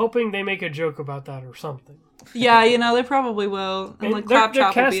I'm hoping they make a joke about that or something. Yeah, they probably will. And like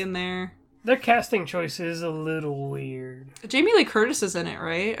Claptrap will be in there. Their casting choice is a little weird. Jamie Lee Curtis is in it,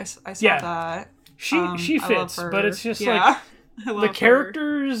 right? I saw that. She fits, but it's just like the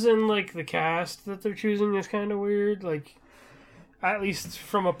characters and like the cast that they're choosing is kind of weird. Like, at least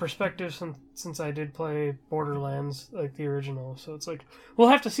from a perspective since I did play Borderlands, like the original. So it's like, we'll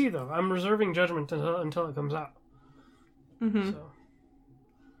have to see though. I'm reserving judgment until it comes out. So.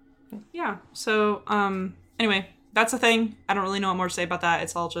 Yeah. So, anyway, that's the thing. I don't really know what more to say about that.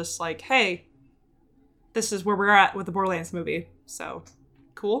 It's all just like, hey, this is where we're at with the Borderlands movie. So,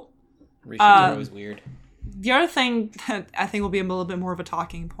 cool. Reshoots are always weird. The other thing that I think will be a little bit more of a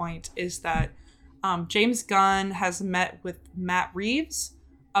talking point is that James Gunn has met with Matt Reeves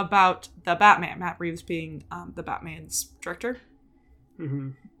about the Batman. Matt Reeves being the Batman's director.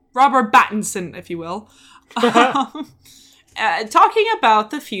 Robert Pattinson, if you will. Talking about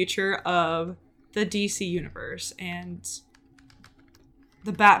the future of the DC universe and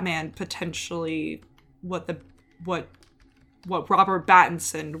the Batman potentially what Robert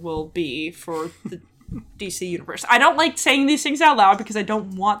Pattinson will be for the DC universe. I don't like saying these things out loud because I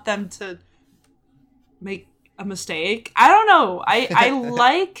don't want them to make a mistake. I don't know.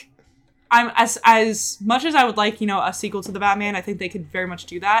 I'm as much as I would like, a sequel to the Batman, I think they could very much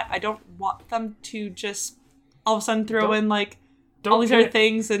do that. I don't want them to just all of a sudden throw in like all these other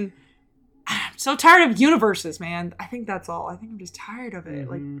things, and I'm so tired of universes, man. I think that's all. I think I'm just tired of it.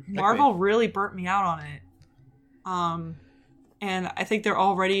 Like Marvel really burnt me out on it. And I think they're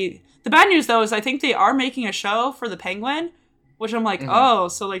already. The bad news though is I think they are making a show for the Penguin, which I'm like, oh,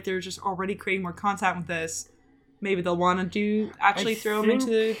 so like they're just already creating more content with this. Maybe they'll want to throw them into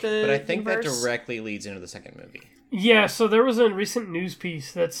the. But I think universe. that directly leads into the second movie. Yeah, so there was a recent news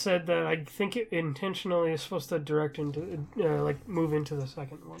piece that said that I think it intentionally is supposed to direct into, move into the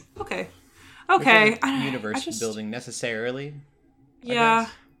second one. Okay. Universe building necessarily. Yeah.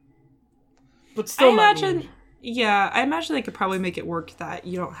 But still, I imagine they could probably make it work that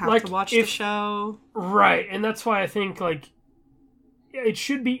you don't have to watch the show. Right, and that's why I think it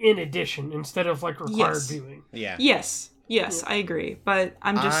should be in addition instead of required viewing. Yeah. Yes, I agree, but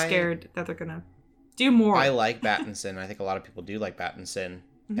I'm just scared that they're gonna do more. I like Pattinson. I think a lot of people do like Pattinson,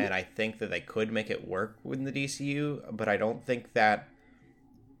 and I think that they could make it work within the DCU, but I don't think that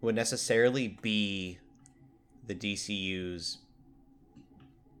would necessarily be the DCU's.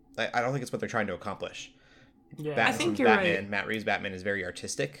 I don't think it's what they're trying to accomplish. Yeah. I think Pattinson's you're Batman, right. Matt Reeves' Batman is very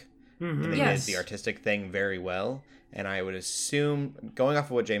artistic. Mhm. And they Yes. did the artistic thing very well. And I would assume, going off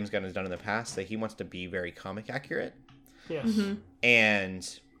of what James Gunn has done in the past, that he wants to be very comic accurate. Yes. Mm-hmm.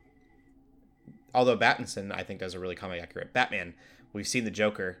 And although Pattinson, I think, does a really comic accurate Batman, we've seen the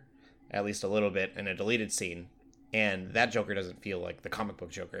Joker at least a little bit in a deleted scene. And that Joker doesn't feel like the comic book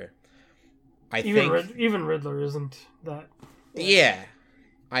Joker. Even Riddler isn't that. Yeah.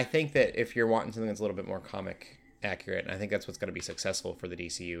 I think that if you're wanting something that's a little bit more comic accurate, and I think that's what's going to be successful for the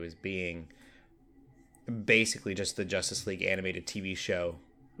DCU, is being basically just the Justice League animated TV show,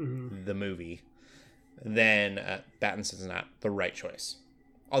 the movie, then Pattinson's not the right choice.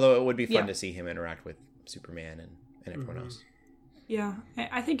 Although it would be fun to see him interact with Superman and everyone else. Yeah,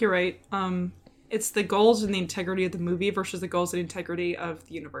 I think you're right. It's the goals and the integrity of the movie versus the goals and integrity of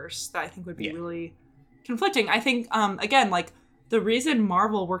the universe that I think would be really conflicting. I think, again, like, the reason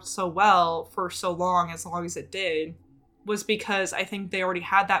Marvel worked so well for so long as it did, was because I think they already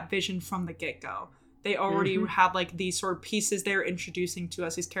had that vision from the get-go. They already had, like, these sort of pieces they're introducing to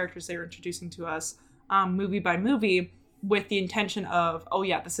us, these characters they're introducing to us, movie by movie, with the intention of, oh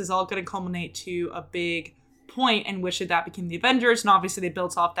yeah, this is all going to culminate to a big point in which that became the Avengers, and obviously they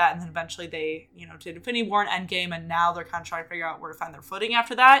built off that, and then eventually they, did Infinity War and Endgame, and now they're kind of trying to figure out where to find their footing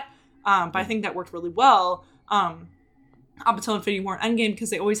after that. But I think that worked really well up until Infinity War and Endgame, because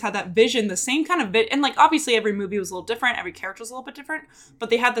they always had that vision, the same kind of and like obviously every movie was a little different, every character was a little bit different,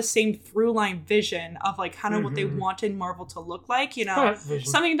 but they had the same through line vision of like kind of what they wanted Marvel to look like,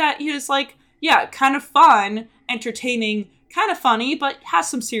 something that is like, yeah, kind of fun, entertaining, kind of funny, but has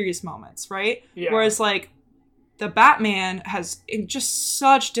some serious moments, right? Yeah. Whereas like the Batman has just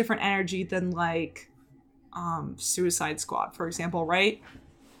such different energy than like Suicide Squad, for example, right?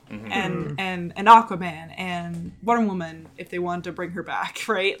 And Aquaman and Wonder Woman, if they wanted to bring her back,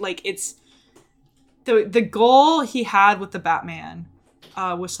 right? Like, it's the goal he had with the Batman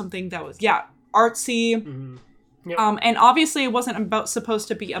was something that was artsy, Yep. and obviously it wasn't supposed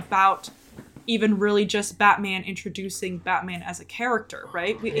to be about even really just Batman introducing Batman as a character,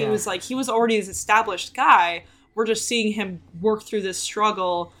 right? It was like he was already this established guy. We're just seeing him work through this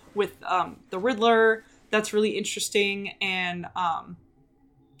struggle with the Riddler. That's really interesting, and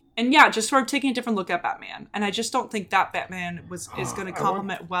yeah, just sort of taking a different look at Batman. And I just don't think that Batman is going to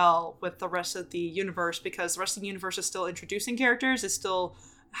complement well with the rest of the universe, because the rest of the universe is still introducing characters. It still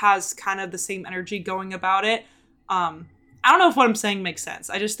has kind of the same energy going about it. I don't know if what I'm saying makes sense.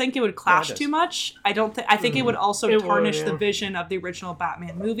 I just think it would clash too much. I think it would also tarnish the vision of the original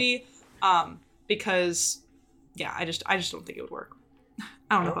Batman movie, because I just don't think it would work.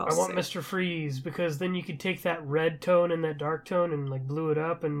 I don't know what else I want to say. Mr. Freeze, because then you could take that red tone and that dark tone and like blue it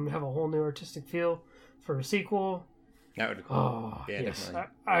up and have a whole new artistic feel for a sequel. That would Yes, definitely.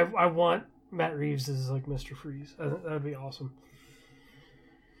 I want Matt Reeves as like Mr. Freeze. That would be awesome.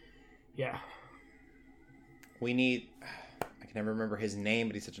 Yeah. We need... I can never remember his name,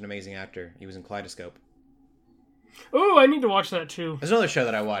 but he's such an amazing actor. He was in Kaleidoscope. Oh, I need to watch that too. There's another show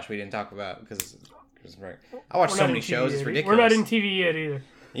that I watched we didn't talk about because I watch We're so not many in TV shows, it's yet. ridiculous. We're not in TV yet either.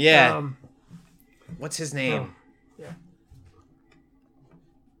 Yeah. What's his name? Yeah.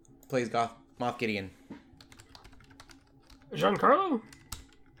 Plays Moff Gideon. Giancarlo?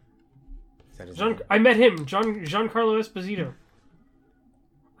 Is that his name? I met him. Giancarlo Esposito.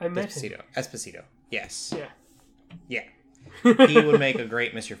 I met him. Esposito. Yes. Yeah. Yeah. He would make a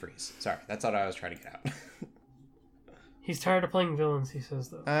great Mr. Freeze. Sorry, that's what I was trying to get out. He's tired of playing villains, he says,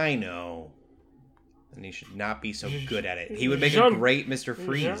 though. I know. And he should not be so good at it. He would make a great Mr.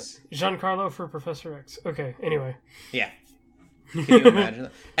 Freeze. Giancarlo for Professor X. Okay, anyway. Yeah. Can you imagine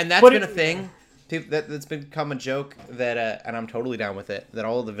that? And that's been a thing. That's become a joke that, and I'm totally down with it, that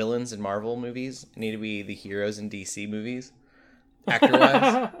all of the villains in Marvel movies need to be the heroes in DC movies,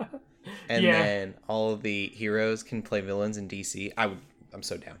 actor-wise. And then all of the heroes can play villains in DC. I'm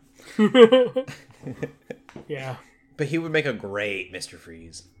so down. Yeah. But he would make a great Mr.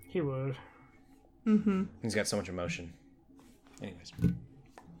 Freeze. He would. Mm-hmm. He's got so much emotion. Anyways.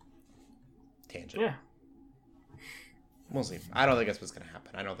 Tangent. Yeah. We'll see. I don't think that's what's going to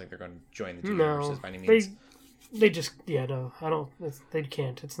happen. I don't think they're going to join the two No. universes by any means. They just, no. I don't, they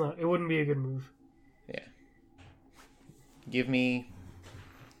can't. It wouldn't be a good move. Yeah. Give me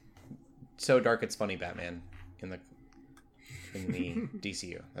so dark it's funny Batman in the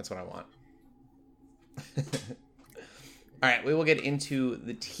DCU. That's what I want. All right, we will get into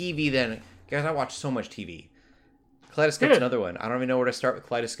the TV then. Guys, I watch so much TV. Kaleidoscope's another one. I don't even know where to start with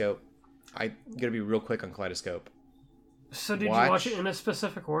Kaleidoscope. I'm going to be real quick on Kaleidoscope. So did you watch it in a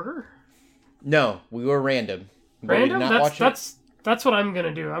specific order? No, we were random. Random? That's what I'm going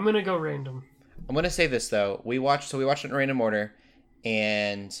to do. I'm going to go random. I'm gonna say this though. We watched it in random order,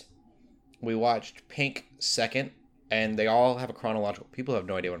 and we watched Pink second, and they all have a chronological. People have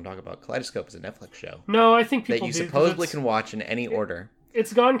no idea what I'm talking about. Kaleidoscope is a Netflix show No, I think that people you do, 'cause supposedly it's, can watch in any order,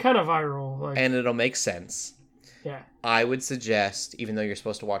 it's gone kind of viral. Like, and it'll make sense. yeah. I would suggest, even though you're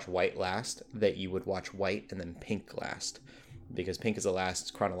supposed to watch White last, that you would watch White and then Pink last, because Pink is the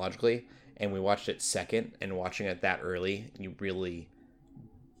last chronologically, and we watched it second, and watching it that early, you really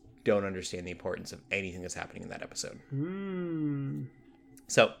don't understand the importance of anything that's happening in that episode. Hmm.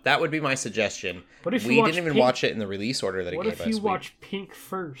 So that would be my suggestion. What if you we watch didn't even Pink- watch it in the release order that it What gave if us. you watch Pink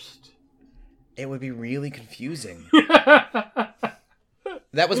first? It would be really confusing.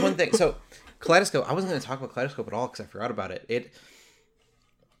 That was one thing. So, Kaleidoscope, I wasn't going to talk about Kaleidoscope at all because I forgot about it.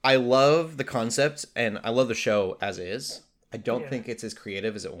 I love the concept and I love the show as is. I don't think it's as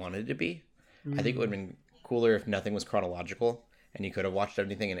creative as it wanted to be. I think it would have been cooler if nothing was chronological and you could have watched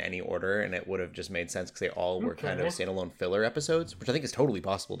everything in any order and it would have just made sense because they all were kind of standalone filler episodes, which I think is totally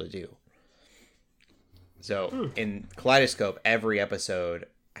possible to do. So, in Kaleidoscope, every episode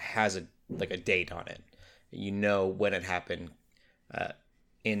has a date on it. You know when it happened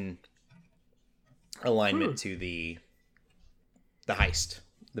in alignment to the heist,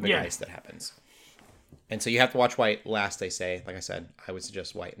 the big heist that happens. And so you have to watch White last, they say. Like I said, I would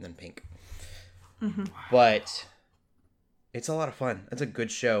suggest White and then Pink. Mm-hmm. But it's a lot of fun. It's a good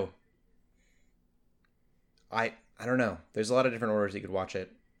show. I don't know. There's a lot of different orders you could watch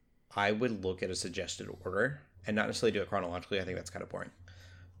it. I would look at a suggested order and not necessarily do it chronologically. I think that's kind of boring.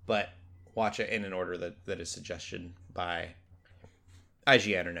 But watch it in an order that is suggested by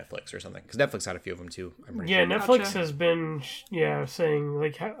IGN or Netflix or something. Because Netflix had a few of them too. I'm pretty sure. Netflix Gotcha. has been saying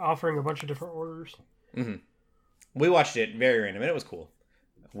like offering a bunch of different orders. Mm-hmm. We watched it very random and it was cool.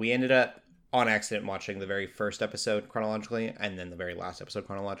 We ended up on accident watching the very first episode chronologically and then the very last episode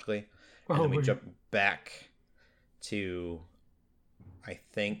chronologically. And then we jumped back to, I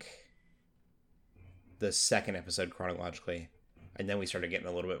think, the second episode chronologically. And then we started getting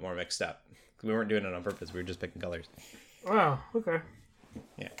a little bit more mixed up. We weren't doing it on purpose. We were just picking colors. Wow. Okay.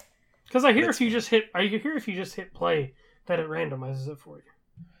 Yeah. Because I hear if you just hit play, that it randomizes it for you.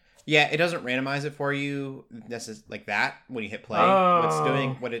 Yeah, it doesn't randomize it for you like that when you hit play.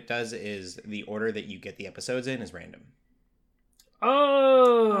 Oh. What it does is the order that you get the episodes in is random.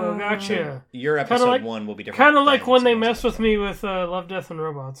 Oh, gotcha. Your episode like- one will be different. Kind of like than when they someone's messed with episode. me with Love, Death, and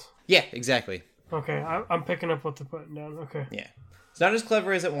Robots. Yeah, exactly. Okay, I'm picking up what they're putting down. Okay. Yeah. It's not as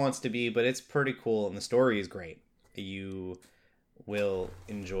clever as it wants to be, but it's pretty cool, and the story is great. You will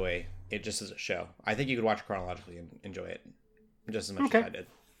enjoy it just as a show. I think you could watch it chronologically and enjoy it just as much as I did.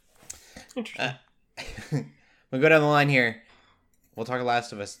 Interesting. We'll go down the line here. We'll talk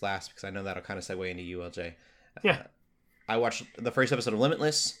Last of Us last because I know that'll kind of segue into you, LJ. Yeah. I watched the first episode of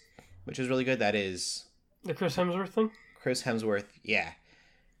Limitless, which is really good. That is The Chris Hemsworth thing? Chris Hemsworth,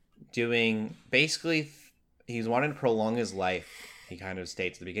 doing basically he's wanted to prolong his life. He kind of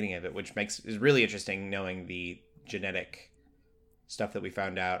states at the beginning of it, which is really interesting knowing the genetic stuff that we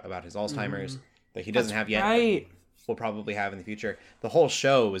found out about his Alzheimer's that he doesn't have yet. Right. Will probably have in the future. The whole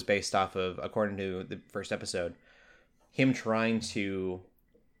show was based off of, according to the first episode, him trying to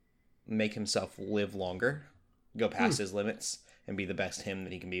make himself live longer, go past his limits, and be the best him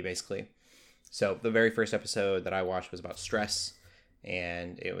that he can be, basically. So the very first episode that I watched was about stress,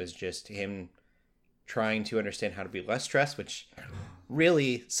 and it was just him trying to understand how to be less stressed, which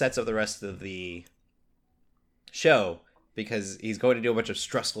really sets up the rest of the show, because he's going to do a bunch of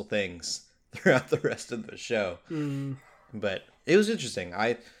stressful things throughout the rest of the show. But it was interesting.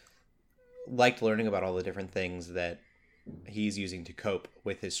 I liked learning about all the different things that he's using to cope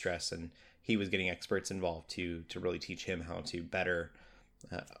with his stress, and he was getting experts involved to really teach him how to better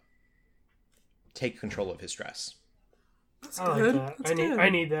take control of his stress. That's I like good. that. That's I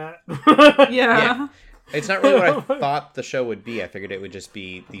need good. that. Yeah. It's not really what I thought the show would be. I figured it would just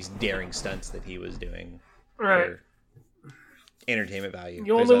be these daring stunts that he was doing Right. for entertainment value.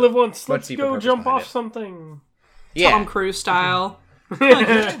 You There's only a live once. much Let's deeper go purpose jump behind off it. something. Yeah, Tom Cruise style.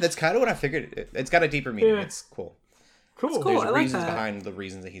 that's kind of what I figured. It's got a deeper meaning. Yeah. It's cool. Cool. Cool. There's I like reasons that. behind the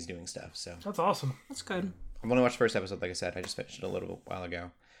reasons that he's doing stuff. So That's awesome. That's good. I've only watched the first episode, like I said. I just finished it a little while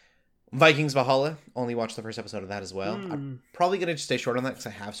ago. Vikings Valhalla. Only watched the first episode of that as well. I'm probably going to stay short on that because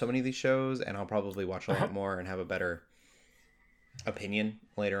I have so many of these shows, and I'll probably watch a lot more and have a better opinion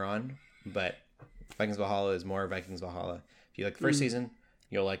later on. But Vikings Valhalla is more Vikings Valhalla. If you like the first season,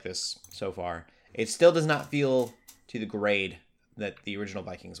 you'll like this so far. It still does not feel to the grade that the original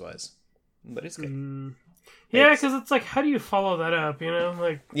Vikings was, but it's good. Yeah, because it's like, how do you follow that up? You know,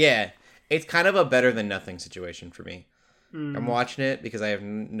 like Yeah, it's kind of a better than nothing situation for me. I'm watching it because I have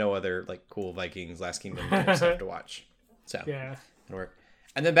no other like cool Vikings Last Kingdom type stuff to watch. So Yeah. it'll work.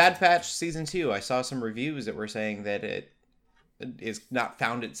 And then Bad Batch season 2, I saw some reviews that were saying that it is not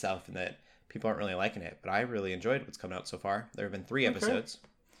found itself and that people aren't really liking it. But I really enjoyed what's come out so far. There have been 3 episodes.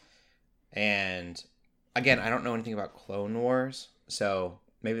 And again, I don't know anything about Clone Wars, so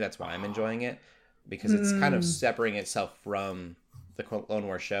maybe that's why I'm enjoying it, because it's kind of separating itself from the Clone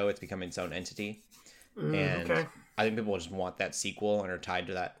Wars show. It's becoming its own entity. And Okay. I think people just want that sequel and are tied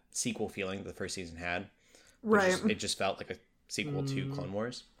to that sequel feeling that the first season had. Right. It just felt like a sequel to Clone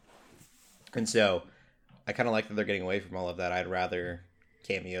Wars. And so I kind of like that they're getting away from all of that. I'd rather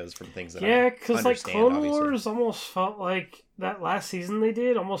cameos from things that Yeah, I because like understand, Clone obviously. Wars almost felt like that last season they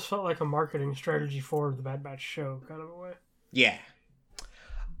did almost felt like a marketing strategy for the Bad Batch show, kind of a way. Yeah.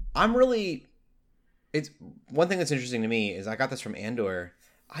 It's one thing that's interesting to me is I got this from Andor.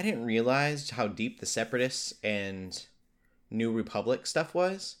 I didn't realize how deep the Separatists and New Republic stuff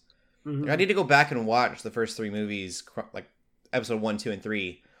was. Mhm. I need to go back and watch the first 3 movies, like episode 1, 2, and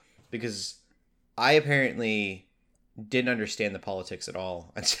 3, because I apparently didn't understand the politics at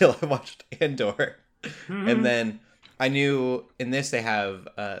all until I watched Andor. Mhm. And then I knew in this they have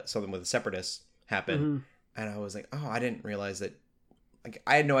something with the Separatists happen. Mhm. And I was like, oh, I didn't realize that. Like,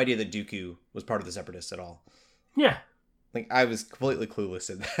 I had no idea that Dooku was part of the Separatists at all. Yeah, Like, I was completely clueless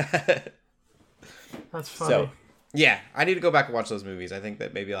in that. that's funny. So, yeah, I need to go back and watch those movies. I think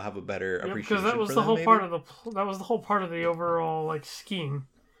that maybe I'll have a better appreciation because that was for the them, whole maybe. part of the overall like scheme.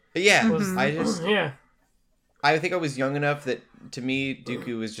 But yeah, Was I yeah. think I was young enough that to me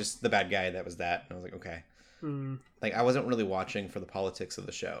Dooku was just the bad guy. That was that, and I was like, okay. Mm. Like, I wasn't really watching for the politics of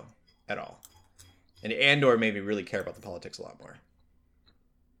the show at all. And Andor made me really care about the politics a lot more.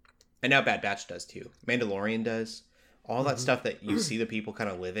 And now Bad Batch does too. Mandalorian does. All that stuff that you see the people kind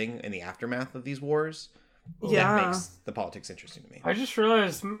of living in the aftermath of these wars. Yeah. That makes the politics interesting to me. I just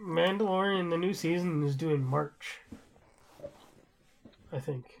realized Mandalorian, the new season, is doing March. I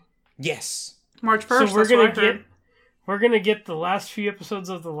think. Yes. March 1st. So We're we're gonna get the last few episodes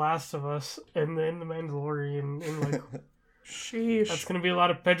of The Last of Us, and then the Mandalorian, and like Sheesh. that's gonna be a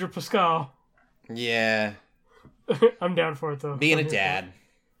lot of Pedro Pascal. Yeah. I'm down for it though. Being I'm a here for it. dad.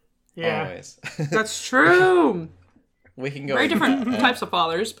 Yeah. Always. That's true. We can go Very into different that. types of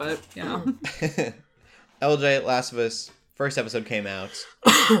fathers, but you know. LJ, Last of Us, first episode came out.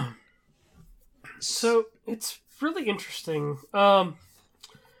 So it's really interesting.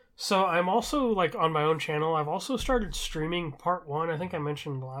 So I'm also like on my own channel. I've also started streaming part 1. I think I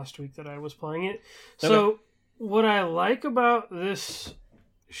mentioned last week that I was playing it. So what I like about this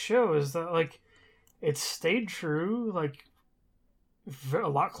show is that like it stayed true, like a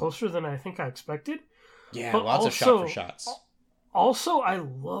lot closer than I think I expected. Yeah, But lots of shot also- for shots. Also, I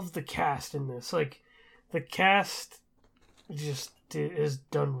love the cast in this. Like the cast just is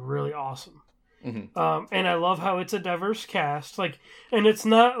done really awesome. Mhm. And I love how it's a diverse cast. Like, and it's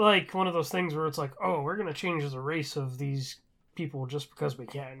not like one of those things where it's like, oh, we're gonna change the race of these people just because we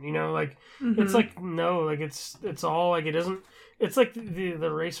can. You know, like it's like no, like it's all like it doesn't. It's like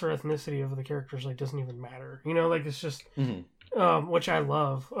the race or ethnicity of the characters like doesn't even matter. You know, like it's just which I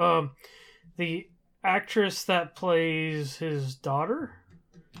love. The actress that plays his daughter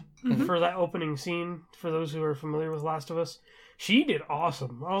for that opening scene, for those who are familiar with Last of Us, she did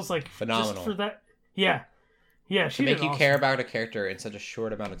awesome. I was like, Phenomenal. just for that. Yeah, she To make did you awesome. care about a character in such a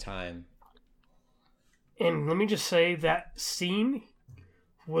short amount of time. And let me just say that scene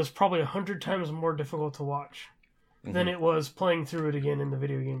was probably 100 times more difficult to watch than it was playing through it again in the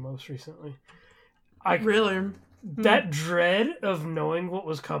video game most recently. Really? That dread of knowing what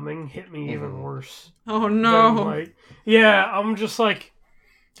was coming hit me even worse. Oh than, no. like, yeah, I'm just like,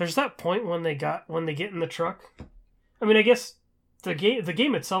 there's that point when they get in the truck. I mean, I guess the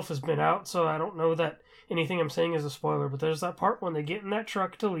game itself has been out, so I don't know that anything I'm saying is a spoiler. But there's that part when they get in that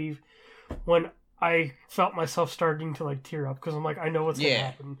truck to leave, when I felt myself starting to like tear up because I'm like, I know what's gonna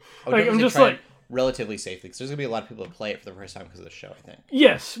happen. Oh, Like, I'm definitely just try like, it relatively safely because there's gonna be a lot of people that play it for the first time because of the show. I think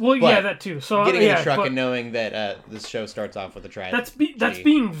yes, well, But yeah, that too. So getting in yeah, the truck but and knowing that this show starts off with a tragedy. that's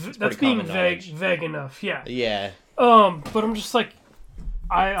being pretty common knowledge. vague enough. Yeah. Yeah. But I'm just like,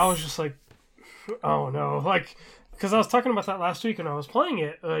 I was just like, oh no, like, because I was talking about that last week and I was playing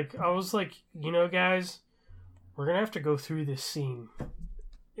it. Like, I was like, you know, guys, we're gonna have to go through this scene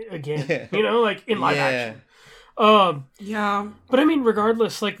again. You know, like in live action. Yeah. But I mean,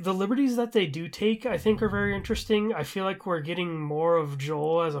 regardless, like the liberties that they do take, I think are very interesting. I feel like we're getting more of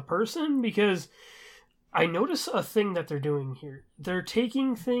Joel as a person because I notice a thing that they're doing here. They're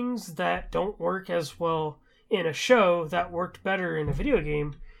taking things that don't work as well in a show that worked better in a video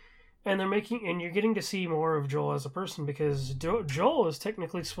game, And you're getting to see more of Joel as a person, because Joel is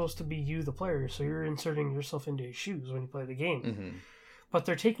technically supposed to be you, the player, so you're inserting yourself into his shoes when you play the game. Mm-hmm. But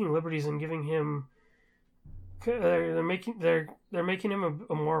they're taking liberties and giving him, they're making him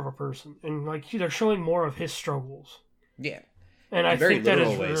a more of a person, and like they're showing more of his struggles. Yeah. And I very think that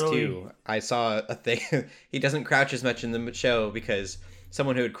literal is ways really too. I saw a thing. He doesn't crouch as much in the show because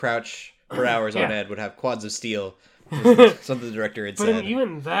someone who would crouch for hours on Yeah. end would have quads of steel. Something the director had But said.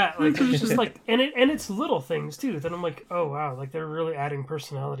 even that, like, it's just like, and it's little things too. That I'm like, oh wow, like they're really adding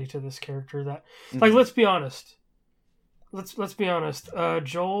personality to this character. That, like, let's be honest. Let's be honest.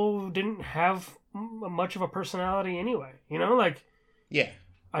 Joel didn't have much of a personality anyway. You know, like, Yeah.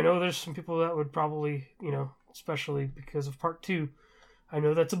 I know there's some people that would probably, especially because of part 2. I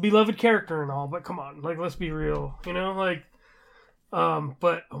know that's a beloved character and all, but come on, like, let's be real. Like,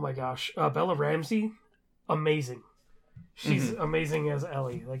 but oh my gosh, Bella Ramsey, amazing. She's amazing as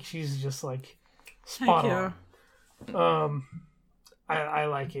Ellie. Like, she's just like spot on. I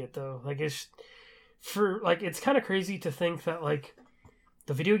like it though. Like, it's kind of crazy to think that like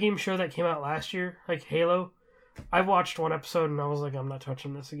the video game show that came out last year, like Halo, I watched one episode and I was like, I'm not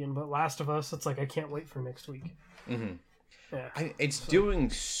touching this again. But Last of Us, it's like I can't wait for next week. Mm-hmm. Yeah, It's doing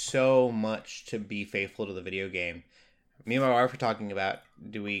so much to be faithful to the video game. Me and my wife were talking about,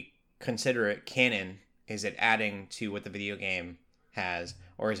 do we consider it canon? Is it adding to what the video game has,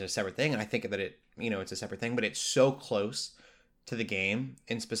 or is it a separate thing? And I think that it's a separate thing, but it's so close to the game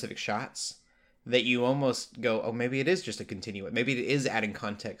in specific shots that you almost go, oh, maybe it is just a continuation. Maybe it is adding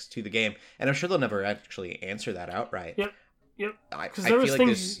context to the game. And I'm sure they'll never actually answer that outright. Yep. I Because feel there was like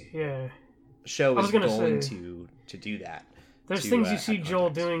things. this Yeah. show I was is gonna going say- to do that. There's to, things you add see Joel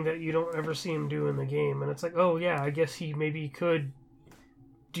context. doing that you don't ever see him do in the game, and it's like, oh yeah, I guess he maybe could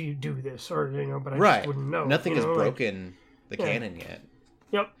do this, or but I Right. just wouldn't know. Nothing has like- broken the Yeah. canon yet.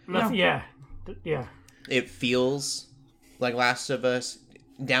 Yep. Nothing. Yeah. Yeah. It feels like Last of Us,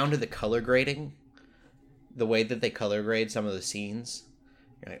 down to the color grading, the way that they color grade some of the scenes,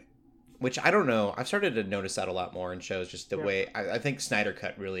 right? Which I don't know. I've started to notice that a lot more in shows. Just the Yeah. way I think Snyder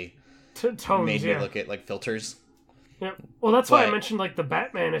Cut really Tones. made Yeah. me look at like filters. Yep. Well, that's why I But- mentioned like the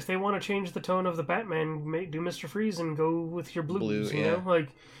Batman. If they want to change the tone of the Batman, do Mr. Freeze and go with your blues. Blue, you yeah. know, like.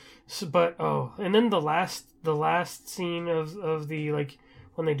 So, but and then the last scene of the like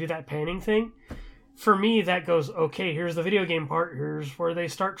when they do that panning thing, for me that goes, okay, here's the video game part. Here's where they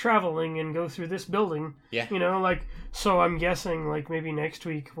start traveling and go through this building. Yeah. Like, so I'm guessing like maybe next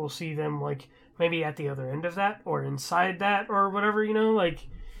week we'll see them like maybe at the other end of that or inside that or whatever.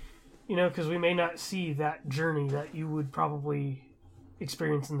 Because we may not see that journey that you would probably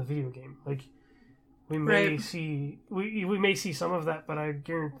experience in the video game. Like, we may Right. see we may see some of that, but I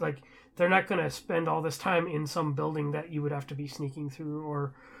guarantee like they're not going to spend all this time in some building that you would have to be sneaking through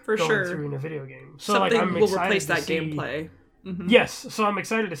or For going sure. through in a video game. So Something like I'm will excited replace to that see, gameplay. Mhm. Yes, so I'm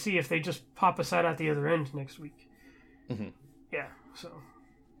excited to see if they just pop us out at the other end next week. Mhm. Yeah. So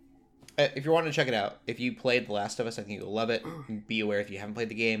If you want to check it out, if you played The Last of Us, I think you'll love it. Be aware if you haven't played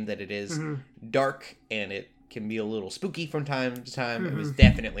the game that it is dark and it can be a little spooky from time to time. It was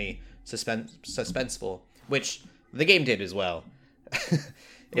definitely suspenseful, which the game did as well.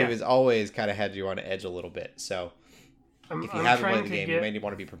 Yeah. It was always kind of had you on edge a little bit. So I'm if you I'm haven't trying played the to game, get, you may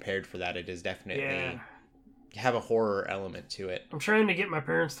want to be prepared for that. It is definitely Yeah. have a horror element to it. I'm trying to get my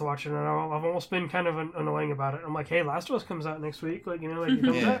parents to watch it, and I've almost been kind of annoying about it. I'm like, "Hey, Last of Us comes out next week, like it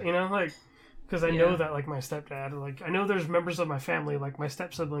comes Yeah. out, like." Because I know Yeah. that, like, my stepdad, like, I know there's members of my family, like, my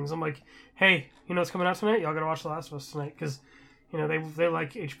step-siblings. I'm like, hey, it's coming out tonight? Y'all gotta watch The Last of Us tonight. Because, they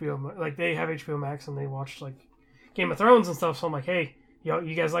like HBO, like, they have HBO Max, and they watch, like, Game of Thrones and stuff. So I'm like, hey,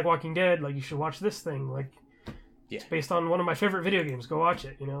 you guys like Walking Dead? Like, you should watch this thing. Like, Yeah. it's based on one of my favorite video games. Go watch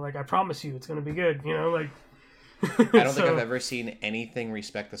it. Like, I promise you, it's gonna be good. Like, I don't think So- I've ever seen anything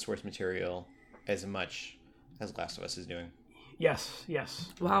respect the source material as much as Last of Us is doing. Yes.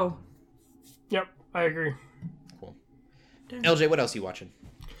 Wow. Yep, I agree. Cool. LJ, what else are you watching?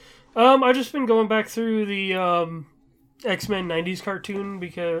 I've just been going back through the X-Men 90s cartoon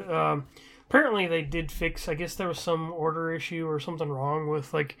because apparently they did fix, I guess there was some order issue or something wrong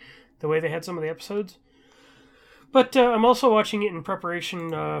with like the way they had some of the episodes. But I'm also watching it in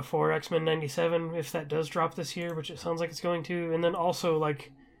preparation for X-Men 97 if that does drop this year, which it sounds like it's going to. And then also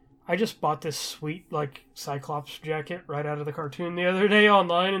like I just bought this sweet like Cyclops jacket right out of the cartoon the other day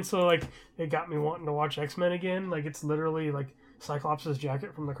online, and so like it got me wanting to watch X-Men again. Like it's literally like Cyclops'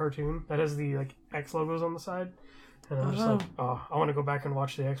 jacket from the cartoon that has the like X logos on the side, and I'm just like, oh, I want to go back and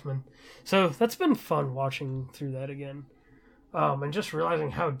watch the X-Men. So that's been fun watching through that again, and just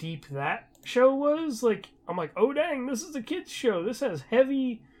realizing how deep that show was. Like I'm like, oh dang, this is a kids show. This has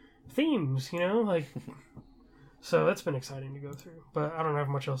heavy themes, you know, like. So that's been exciting to go through, but I don't have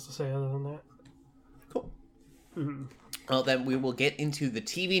much else to say other than that. Cool. Mm-hmm. Well, then we will get into the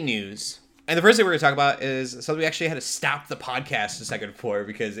TV news. And the first thing we're going to talk about is something we actually had to stop the podcast a second for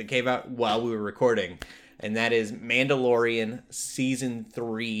because it came out while we were recording. And that is Mandalorian Season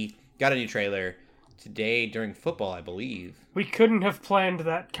 3. Got a new trailer today during football, I believe. We couldn't have planned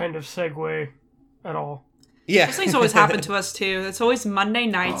that kind of segue at all. Yeah. Those things always happen to us too. It's always Monday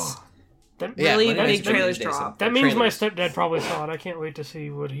nights. That, Yeah, Really Monday big night's trailers Wednesday, so drop. that means my trailers. stepdad probably saw it. I can't wait to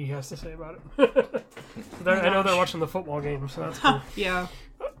see what he has to say about it. I know they're watching the football game, so that's cool. Yeah.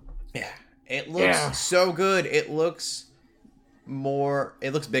 Yeah. It looks so good. It looks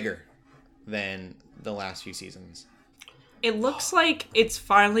bigger than the last few seasons. It looks like it's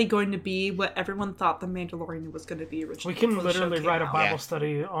finally going to be what everyone thought The Mandalorian was going to be originally. We can before the show literally came write a out. Bible Yeah.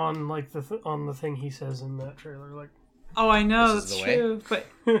 study on like on the thing he says in that trailer. Like, Oh, I know, This is that's the way? true.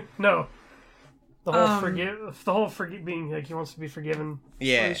 But no, the whole Um, being like he wants to be forgiven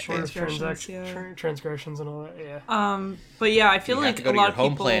Yeah. Those for his Transgressions, yeah. transgressions and all that. Yeah. but yeah, I feel You have like to go a to lot your of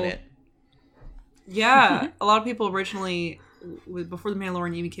home people. planet. Yeah, a lot of people originally, before The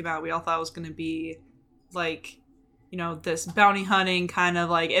Mandalorian even came out, we all thought it was going to be like, you know, this bounty hunting kind of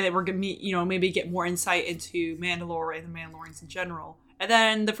like, and we're going to, you know, maybe get more insight into Mandalore and the Mandalorians in general. And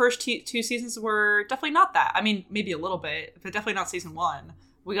then the first two seasons were definitely not that. I mean, maybe a little bit, but definitely not season 1.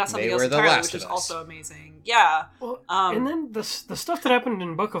 We got something They else were the entirely, Last which is of Us. also amazing. Yeah. Well, Um, and then the stuff that happened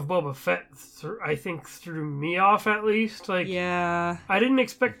in Book of Boba Fett, I think, threw me off at least. Like, Yeah. I didn't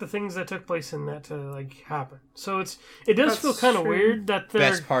expect the things that took place in that to like happen. So it does That's feel kind of true. weird that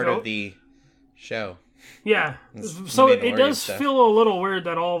they're Best part of the show. yeah. It's So it Mandalorian does stuff. feel a little weird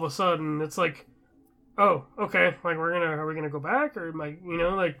that all of a sudden it's like, oh, okay, like are we gonna go back or am I, you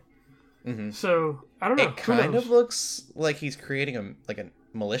know, like. Mhm. So I don't know. It kind of looks like he's creating a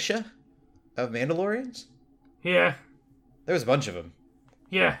militia of Mandalorians. Yeah. There was a bunch of them.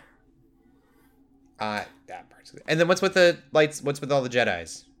 Yeah. That part's good. And then what's with the lights? What's with all the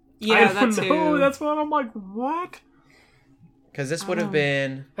Jedis? Yeah, I that don't too. know. That's what I'm like. What? Because this would have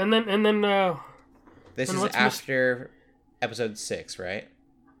been. And then This And is what's after Episode 6, right?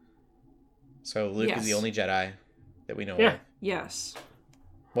 So Luke is the Yes. only Jedi that we know Yeah. of. Yes.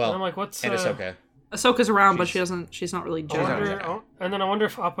 Well, I'm like, what's and Ahsoka. Ahsoka's around, but She's- she's not really I She's not Jedi. a wonder, Jedi. and then I wonder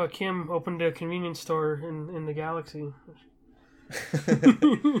if Appa Kim opened a convenience store in the galaxy.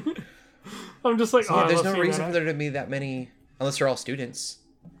 I'm just like, So, oh, yeah, I there's love no seeing reason that. for there to be that many, unless they're all students.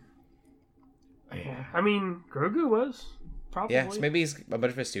 Yeah, I mean, Grogu was probably. Yeah, so maybe he's a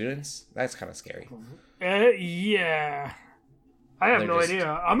bunch of his students. That's kind of scary. Yeah. I have They're no just-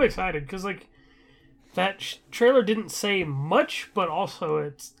 idea. I'm excited because like that trailer didn't say much, but also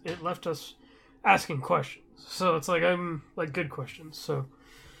it left us asking questions. So it's like I'm like good questions. So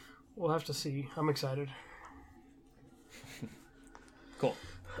we'll have to see. I'm excited. Cool.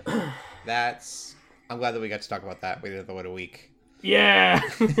 I'm glad that we got to talk about that within a week. Yeah.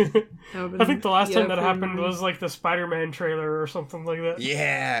 I think the last time that yeah, happened was like the Spider-Man trailer or something like that.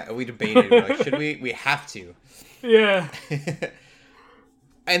 Yeah, we debated. We're like, should we? We have to. Yeah.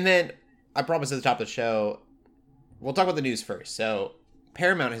 And then I promised at the top of the show, we'll talk about the news first. So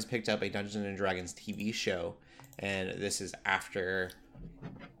Paramount has picked up a Dungeons and Dragons TV show, and this is after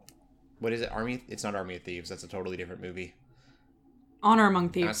what is it? It's not Army of Thieves. That's a totally different movie. Honor Among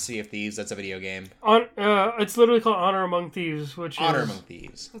Not Thieves. Sea of Thieves. That's a video game. It's literally called Honor Among Thieves, which Honor is Among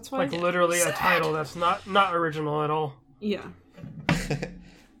Thieves. That's why. like literally a title that's not original at all. Yeah.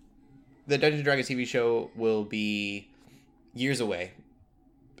 The Dungeons and Dragons TV show will be years away.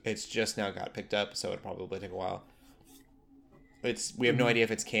 It's just now got picked up, so it'll probably take a while. We have no idea if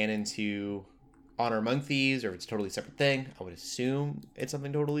it's canon to Honor Among Thieves or if it's a totally separate thing. I would assume it's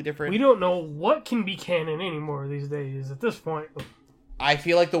something totally different. We don't know what can be canon anymore these days at this point. I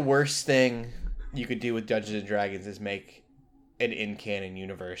feel like the worst thing you could do with Dungeons and Dragons is make an in-canon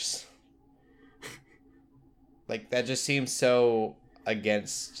universe. Like, that just seems so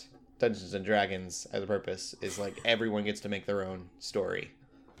against Dungeons and Dragons as a purpose. Is like everyone gets to make their own story.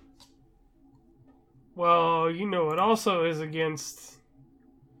 Well, you know, it also is against.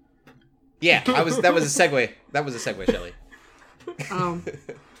 Yeah, that was a segue. That was a segue, Shelley.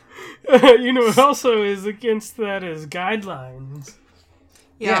 You know, it also is against that is guidelines.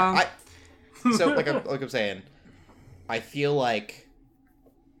 Yeah. So like I'm saying, I feel like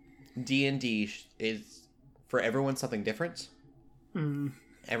D&D is for everyone something different. Mm.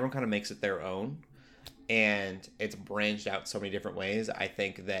 Everyone kind of makes it their own, and it's branched out so many different ways. I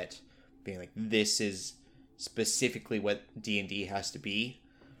think that being like, this is specifically what D&D has to be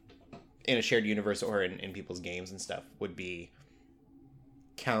in a shared universe or in people's games and stuff would be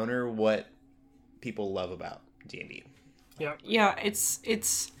counter what people love about D&D. Yeah, it's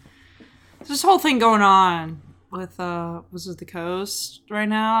this whole thing going on with Wizards of the Coast right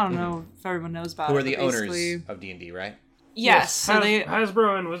now. I don't know if everyone knows about it. Who are the but basically- owners of D&D, right? Yes, so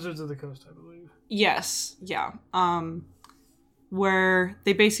Hasbro and Wizards of the Coast, I believe. Yes, yeah. Where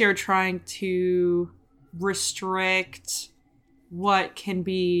they basically are trying to restrict what can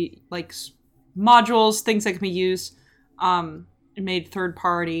be like modules, things that can be used, made third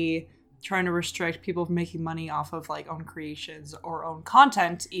party, trying to restrict people from making money off of like own creations or own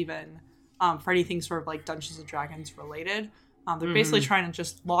content even, for anything sort of like Dungeons and Dragons related. They're basically trying to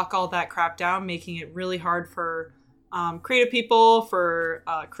just lock all that crap down, making it really hard for creative people, for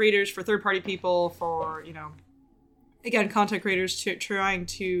creators, for third-party people, for, again, content creators trying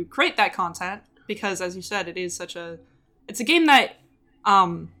to create that content, because, as you said, it's a game that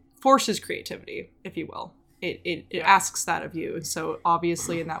forces creativity, if you will. It asks that of you, and so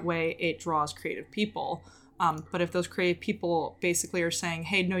obviously in that way it draws creative people. But if those creative people basically are saying,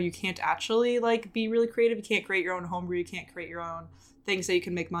 hey, no, you can't actually like be really creative, you can't create your own homebrew, you can't create your own things that you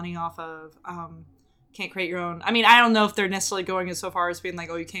can make money off of, can't create your own. I mean, I don't know if they're necessarily going as so far as being like,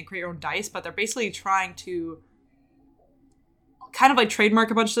 oh, you can't create your own dice, but they're basically trying to kind of like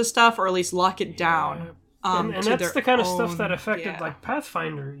trademark a bunch of this stuff, or at least lock it down. And that's the kind of stuff that affected yeah. like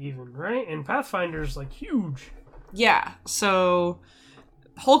Pathfinder even, right? And Pathfinder's like huge. Yeah. So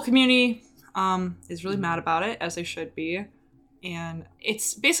the whole community is really mad about it, as they should be. And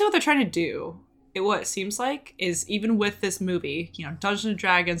it's basically what they're trying to do. What it seems like is, even with this movie, Dungeons and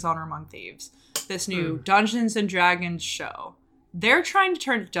Dragons Honor Among Thieves, this new Dungeons and Dragons show, they're trying to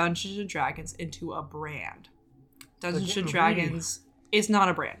turn Dungeons and Dragons into a brand. Dungeons and Dragons is not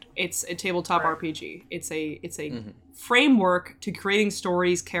a brand. It's a tabletop RPG. It's a framework to creating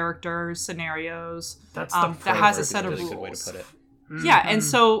stories, characters, scenarios. That's the that has a set of That's a rules. good way to put it. Yeah, and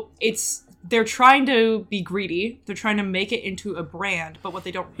so they're trying to be greedy. They're trying to make it into a brand, but what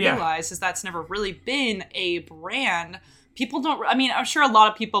they don't realize is that's never really been a brand. People don't. I mean, I'm sure a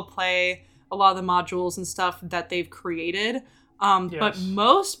lot of people play a lot of the modules and stuff that they've created. But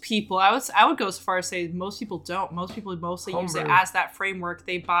most people, I would go so far as say most people don't. Most people mostly use it as that framework.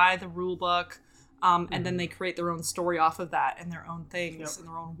 They buy the rule book, and then they create their own story off of that and their own things and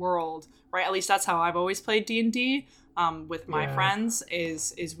their own world, right? At least that's how I've always played D&D with my friends.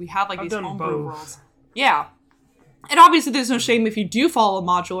 Is we have like these homebrew worlds. Yeah. And obviously, there's no shame if you do follow a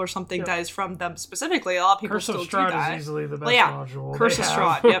module or something that is from them specifically. A lot of people Curse still of Strahd do that. is easily the best module. Curse of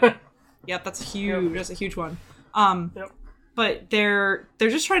Strahd. Yep, that's huge. That's a huge one. But they're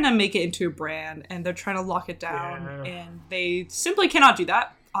just trying to make it into a brand, and they're trying to lock it down, and they simply cannot do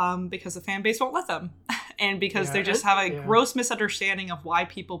that because the fan base won't let them, and because they just have a gross misunderstanding of why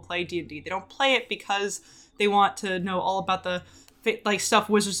people play D&D. They don't play it because they want to know all about the like stuff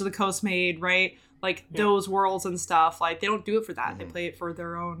Wizards of the Coast made, right? Like those worlds and stuff. Like they don't do it for that. They play it for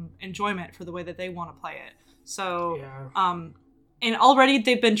their own enjoyment, for the way that they want to play it. So, and already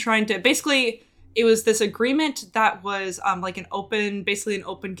they've been trying to basically. It was this agreement that was like an open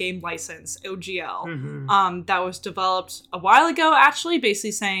game license, OGL, that was developed a while ago, actually,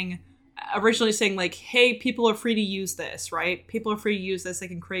 basically originally saying like, hey, people are free to use this, right? People are free to use this. They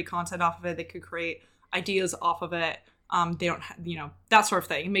can create content off of it. They could create ideas off of it. They don't, that sort of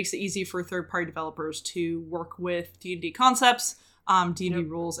thing. It makes it easy for third-party developers to work with D&D concepts, D&D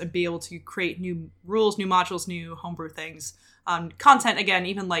rules, and be able to create new rules, new modules, new homebrew things. Content, again,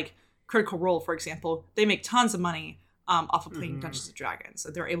 even like Critical Role, for example, they make tons of money off of playing Dungeons and Dragons.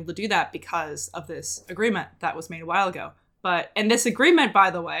 And they're able to do that because of this agreement that was made a while ago. And this agreement,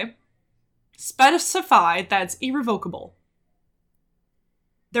 by the way, specified that it's irrevocable.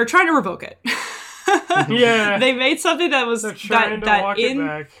 They're trying to revoke it. They made something that was in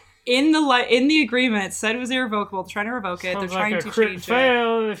the agreement said it was irrevocable. They're trying to revoke it. They're trying to change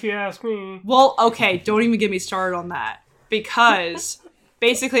fail, if you ask me. Well, okay, don't even get me started on that, because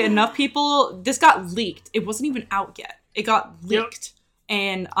basically enough people, this got leaked. It wasn't even out yet. It got leaked.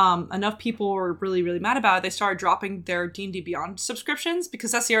 And enough people were really, really mad about it. They started dropping their D&D Beyond subscriptions,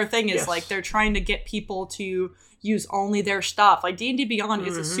 because that's the other thing is like they're trying to get people to use only their stuff. Like D&D Beyond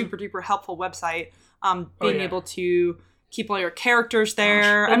is a super duper helpful website. Being able to keep all your characters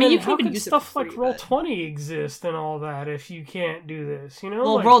there. I mean, you can even use stuff like Roll20 exist and all that if you can't do this,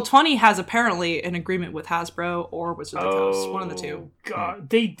 Well, like, Roll20 has apparently an agreement with Hasbro or Wizards of the Coast, one of the two. God,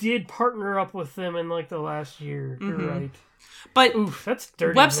 they did partner up with them in like the last year. You're right. But oof, that's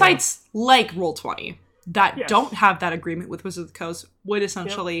dirty. Websites like Roll20 that don't have that agreement with Wizards of the Coast would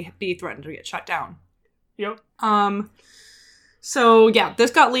essentially be threatened to get shut down. Yep. So yeah,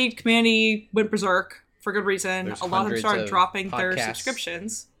 this got leaked. Community went berserk. for good reason. There's A lot of them hundreds started of dropping their podcasts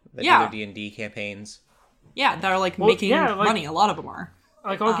subscriptions. that Yeah. do their D&D campaigns. Yeah, that are like Well, making yeah, like- money. A lot of them are.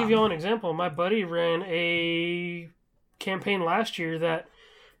 Like, I'll give you all an example. My buddy ran a campaign last year that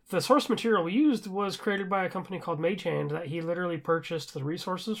the source material used was created by a company called Magehand that he literally purchased the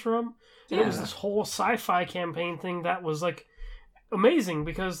resources from. And it was this whole sci-fi campaign thing that was, like, amazing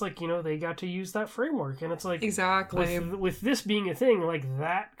because, like, you know, they got to use that framework. And it's like, Exactly. with this being a thing, like,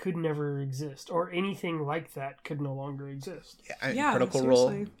 that could never exist. Or anything like that could no longer exist. Yeah, Critical Role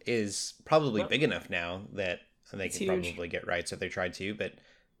seriously. is probably big enough now that they It's can huge. probably get rights if they tried to, but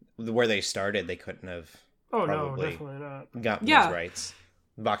where they started, they couldn't have Oh, Probably. no, definitely not. gotten Yeah. those rights.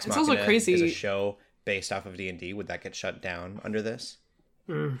 Vox It's also Machina crazy- is a show based off of D&D. Would that get shut down under this?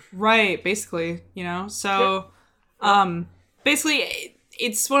 Right, basically, you know? So, basically,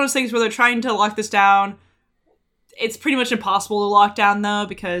 it's one of those things where they're trying to lock this down. It's pretty much impossible to lock down, though,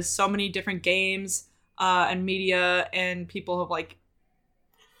 because so many different games and media and people have, like...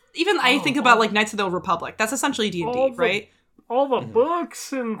 Even I think about, like, Knights of the Old Republic. That's essentially All D&D, the- right? All the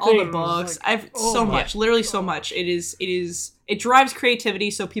books and All the things, books. like, I've so my much, literally so much. It drives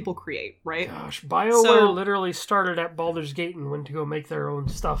creativity, so people create, right? Gosh, BioWare So- literally started at Baldur's Gate and went to go make their own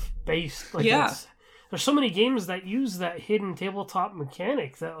stuff based. Like, Yeah. there's so many games that use that hidden tabletop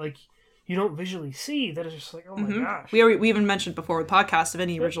mechanic that, like, you don't visually see. That is just like, oh my gosh. We even mentioned before with podcasts of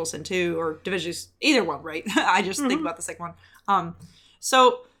any original sin 2 or divisions, either one, right? I just think about the second one.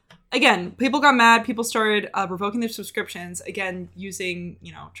 So again, people got mad. People started revoking their subscriptions. Again, using,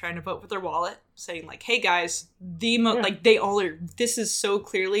 you know, trying to vote with their wallet, saying like, "Hey guys, like they only this is so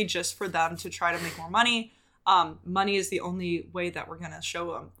clearly just for them to try to make more money. Money is the only way that we're gonna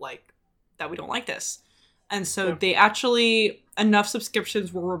show them like that we don't like this." And so they actually enough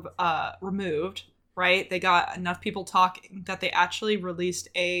subscriptions were removed. Right? They got enough people talking that they actually released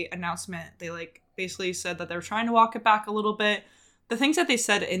a announcement. They like basically said that they're trying to walk it back a little bit. The things that they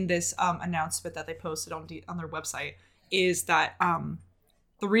said in this announcement that they posted on their website is that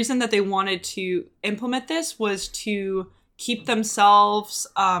the reason that they wanted to implement this was to keep themselves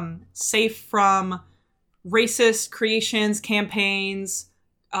safe from racist creations, campaigns,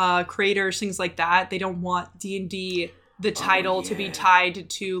 creators, things like that. They don't want D&D, the title, to be tied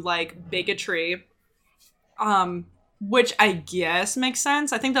to like bigotry. Which I guess makes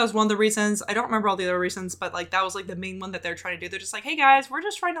sense. I think that was one of the reasons. I don't remember all the other reasons, but like that was like the main one that they're trying to do. They're just like, hey guys, we're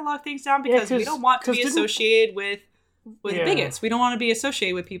just trying to lock things down because we don't want to be associated with bigots. We don't want to be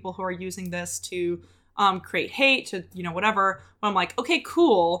associated with people who are using this to create hate, to, you know, whatever. But I'm like, okay,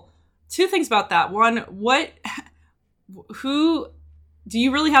 cool. Two things about that. One, who do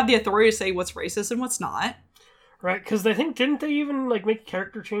you really have the authority to say what's racist and what's not? Right, because didn't they even like make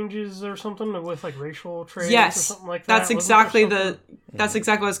character changes or something with like racial traits Yes, or something like that? that's exactly Wasn't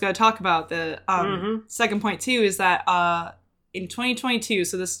what I was going to talk about. The second point too is that in 2022,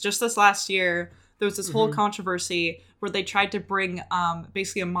 so this last year, there was this whole controversy where they tried to bring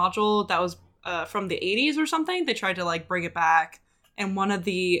basically a module that was from the 80s or something. They tried to like bring it back, and one of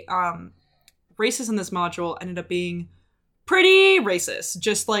the races in this module ended up being pretty racist.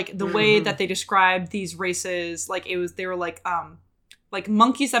 Just like the way that they described these races, like they were like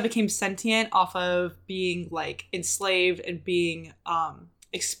monkeys that became sentient off of being like enslaved and being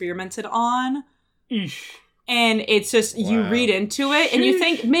experimented on. Eesh. And it's just you read into it and you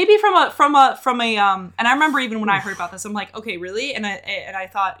think maybe from a and I remember even when I heard about this, I'm like, okay, really? And I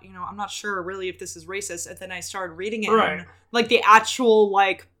thought, you know, I'm not sure really if this is racist. And then I started reading it, and, like the actual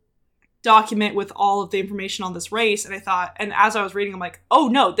like document with all of the information on this race, and I thought, and as I was reading, I'm like, oh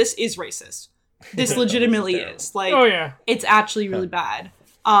no, this is racist. This legitimately is. Like, Oh yeah. it's actually really bad.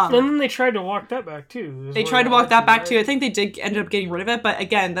 And then they tried to walk that back too. They tried to walk that back too. I think they did end up getting rid of it, but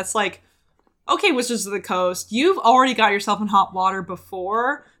again, that's like, okay, Wizards of the Coast, you've already got yourself in hot water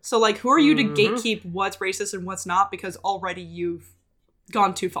before, so like, who are you to gatekeep what's racist and what's not, because already you've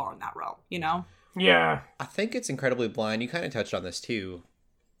gone too far in that realm, you know? Yeah. I think it's incredibly blind. You kind of touched on this too.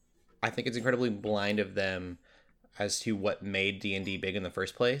 I think it's incredibly blind of them as to what made D&D big in the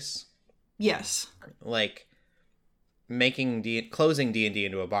first place. Yes. Like, closing D&D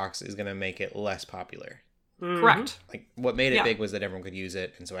into a box is going to make it less popular. Correct. Like, what made it big was that everyone could use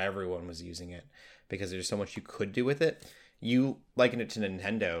it, and so everyone was using it because there's so much you could do with it. You likened it to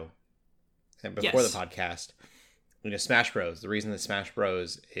Nintendo before the podcast. You know, Smash Bros. The reason that Smash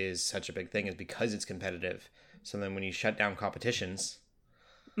Bros. Is such a big thing is because it's competitive. So then when you shut down competitions,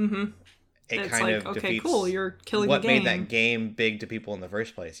 it it's kind like, of okay, defeats cool, you're killing what the game. made that game big to people in the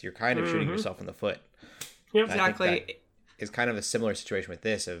first place. You're kind of shooting yourself in the foot. Yep. And I think Exactly. that is kind of a similar situation with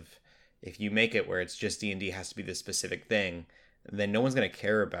this of if you make it where it's just D&D has to be this specific thing, then no one's going to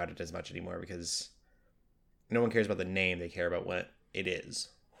care about it as much anymore because no one cares about the name; they care about what it is.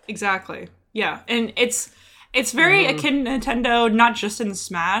 Exactly. Yeah, and it's very akin to Nintendo, not just in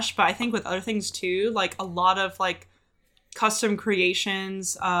Smash, but I think with other things too. Like a lot of like custom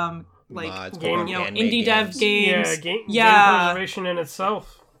creations, like Mods, indie dev games. Game Yeah. preservation in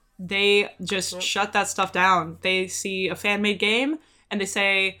itself. They just shut that stuff down. They see a fan made game and they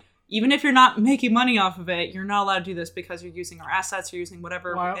say, even if you're not making money off of it, you're not allowed to do this because you're using our assets, you're using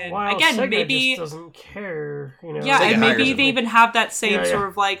whatever. While And again, Sega maybe just doesn't care. You know. yeah, Sega and maybe hires they them. even have that same Yeah, sort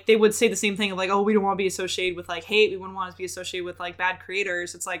of like they would say the same thing of like, oh, we don't want to be associated with like hate. We wouldn't want to be associated with like bad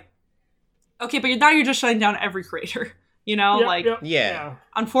creators. It's like, okay, but now you're just shutting down every creator. You know, Yep, like yep, Yeah.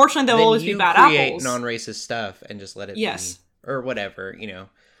 unfortunately there'll Then always you be bad create apples. non-racist stuff and just let it Yes. be, or whatever. You know,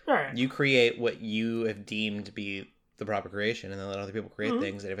 All right. you create what you have deemed to be the proper creation, and then let other people create Mm-hmm.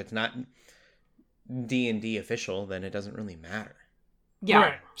 things. And if it's not D&D official, then it doesn't really matter. Yeah.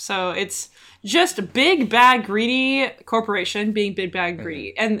 Right. So it's just a big bad greedy corporation being big bad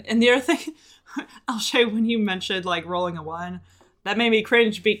greedy. And the other thing, Alshay, when you mentioned like rolling a 1, that made me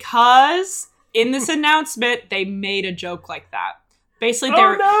cringe because in this announcement they made a joke like that. Basically,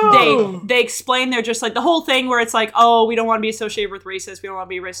 they explain they're just like the whole thing where it's like, oh, we don't want to be associated with racist, we don't want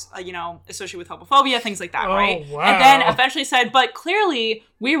to be associated with homophobia, things like that, Oh, right? wow. And then eventually said, but clearly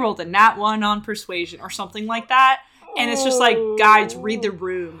we rolled a nat 1 on persuasion or something like that. And it's just like, guys, read the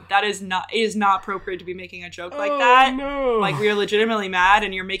room. It is not appropriate to be making a joke like that. No. Like, we are legitimately mad,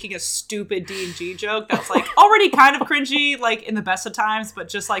 and you're making a stupid D&G joke that's like already kind of cringy, like in the best of times, but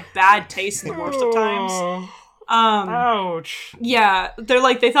just like bad taste in the worst of times. Ouch. Yeah, they're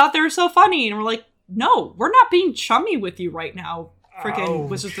like, they thought they were so funny, and we're like, no, we're not being chummy with you right now, freaking Ouch.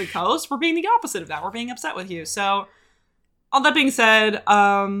 Wizards of the Coast. We're being the opposite of that. We're being upset with you. So, all that being said,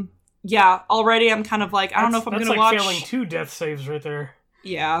 yeah, already I'm kind of like, I don't know if I'm That's going like to watch. failing 2 death saves right there.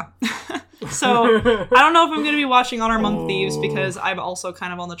 Yeah. So, I don't know if I'm going to be watching Honor Among Thieves because I'm also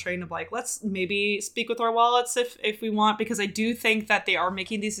kind of on the train of like, let's maybe speak with our wallets if we want, because I do think that they are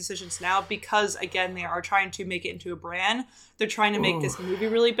making these decisions now because, again, they are trying to make it into a brand. They're trying to make this movie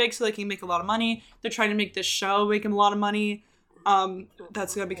really big so they can make a lot of money. They're trying to make this show make them a lot of money.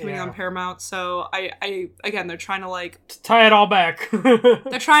 That's going to be coming on Paramount. So, I again, they're trying to like... Tie it all back.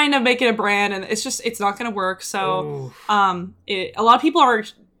 They're trying to make it a brand, and it's not going to work. So, a lot of people are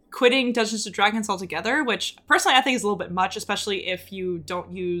quitting Dungeons & Dragons altogether, which personally I think is a little bit much, especially if you don't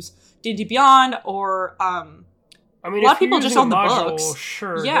use D&D Beyond or I mean, a lot if of people you're just using own a the module, books.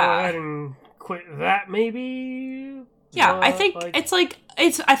 Sure, Yeah. go ahead and quit that maybe. yeah. I But, think like,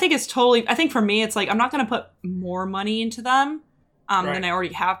 I think for me it's like I'm not going to put more money into them than I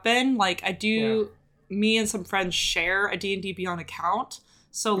already have been. Like I do, me and some friends share a D&D Beyond account.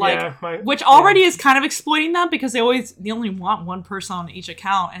 So like, which already is kind of exploiting them because they only want one person on each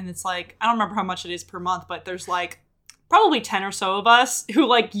account. And it's like, I don't remember how much it is per month, but there's like probably 10 or so of us who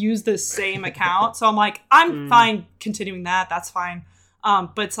like use this same account. So I'm like, I'm fine continuing that. That's fine.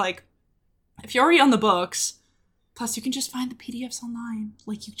 But it's like, if you're already on the books, plus you can just find the PDFs online.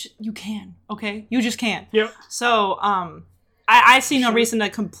 Like you can, okay? You just can. Yep. So, I see no reason to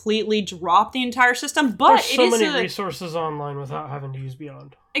completely drop the entire system, but There's so many resources online without having to use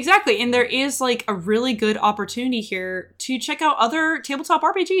Beyond. Exactly, and there is like a really good opportunity here to check out other tabletop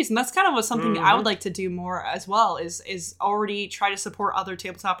RPGs, and that's kind of something I would like to do more as well. Is already try to support other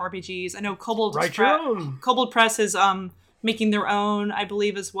tabletop RPGs. I know Kobold Press is making their own, I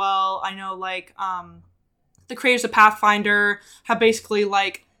believe, as well. I know like the creators of Pathfinder have basically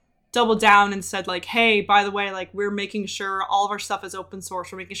like doubled down and said like, hey, by the way, like we're making sure all of our stuff is open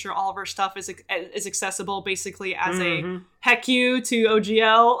source. We're making sure all of our stuff is accessible basically as a heck you to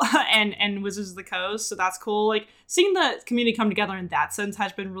OGL and Wizards of the Coast. So that's cool. Like seeing the community come together in that sense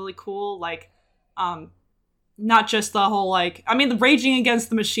has been really cool. Like, not just the whole like, I mean, the raging against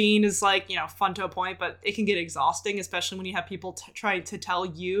the machine is like, you know, fun to a point, but it can get exhausting, especially when you have people try to tell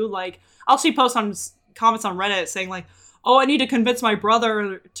you like, I'll see posts on comments on Reddit saying like, oh, I need to convince my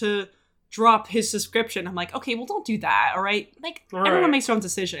brother to drop his subscription. I'm like, okay, well, don't do that, all right? Like, everyone makes their own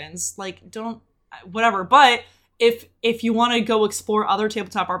decisions. Like, don't, whatever. But if you want to go explore other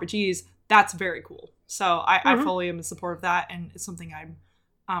tabletop RPGs, that's very cool. So I fully am in support of that, and it's something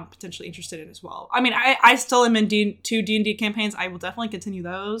I'm potentially interested in as well. I mean, I still am in two D&D campaigns. I will definitely continue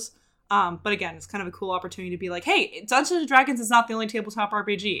those. But again, it's kind of a cool opportunity to be like, hey, Dungeons & Dragons is not the only tabletop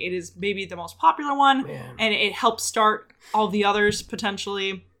RPG. It is maybe the most popular one, and it helps start all the others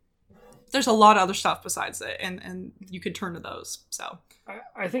potentially. There's a lot of other stuff besides it, and you could turn to those. So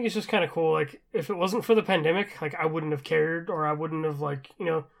I think it's just kind of cool. Like, if it wasn't for the pandemic, like, I wouldn't have cared, or I wouldn't have, like, you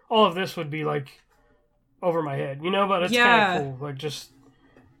know, all of this would be, like, over my head, you know? But it's kind of cool. Like, just,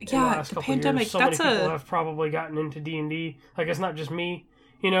 in the Yeah, last the couple pandemic, years. So many that's people a... have probably gotten into D&D. Like, it's not just me,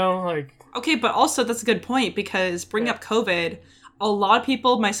 you know? Like, Okay, but also that's a good point because bringing Yeah. up COVID, a lot of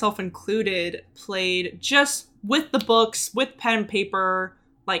people, myself included, played just with the books, with pen and paper,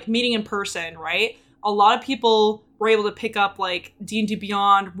 like meeting in person, right? A lot of people were able to pick up like D&D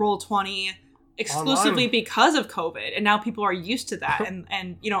Beyond, Roll20 exclusively Online. because of COVID, and now people are used to that.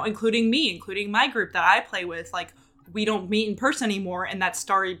 and you know, including me, including my group that I play with, like we don't meet in person anymore, and that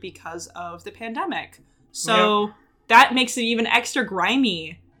started because of the pandemic. So that makes it even extra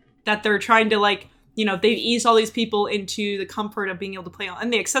grimy that they're trying to like, you know, they've eased all these people into the comfort of being able to play on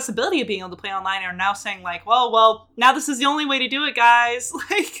and the accessibility of being able to play online, and are now saying like, well, now this is the only way to do it, guys.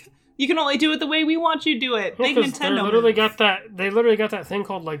 Like, you can only do it the way we want you to do it. Big because Nintendo. they literally got that thing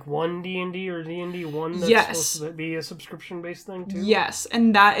called like One D&D or D&D One that's Yes. supposed to be a subscription based thing too. Yes,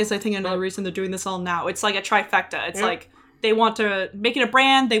 and that is, I think, another reason they're doing this all now. It's like a trifecta. It's Yeah. like they want to make it a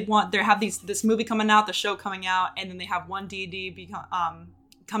brand. They have this movie coming out, the show coming out, and then they have one D&D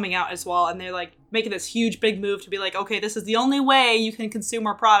coming out as well. And they're like making this huge big move to be like, okay, this is the only way you can consume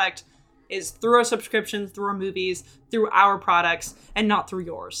our product is through our subscriptions, through our movies, through our products, and not through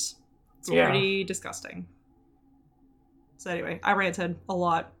yours. It's pretty disgusting. So anyway, I ranted a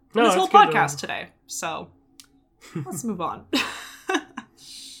lot No, this whole it's good podcast to- today. So let's move on.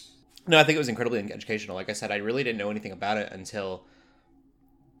 No, I think it was incredibly educational. Like I said, I really didn't know anything about it until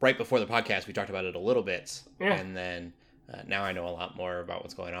right before the podcast. We talked about it a little bit, Yeah. and then now I know a lot more about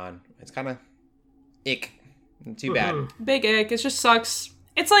what's going on. It's kind of ick. Too bad. Mhm. Big ick. It just sucks.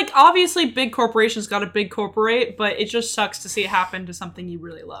 It's like, obviously big corporations got to big corporate, but it just sucks to see it happen to something you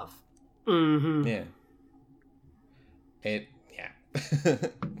really love. Mhm. Yeah.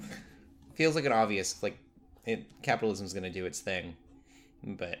 Feels like an obvious, like, capitalism's going to do its thing,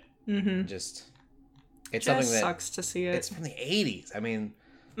 but just, it's something Just that sucks to see it. it's from the 80s. I mean,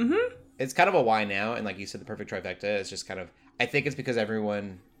 Mm-hmm. it's kind of a why now, and like you said, the perfect trifecta is just kind of, I think it's because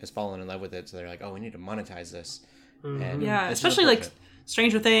everyone is falling in love with it, so they're like, oh, we need to monetize this. And Yeah, it's especially like unfortunate.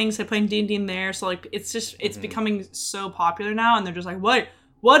 Stranger Things. They're playing D&D in there, so like it's just it's becoming so popular now, and they're just like, what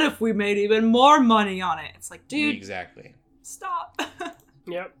if we made even more money on it? It's like, dude, Exactly. stop.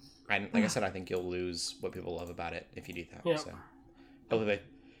 Yep. And like I said, I think you'll lose what people love about it if you do that. Yeah. So hopefully they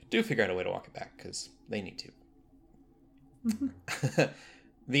do figure out a way to walk it back, because they need to.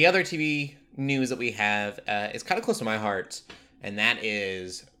 The other TV news that we have is kind of close to my heart, and that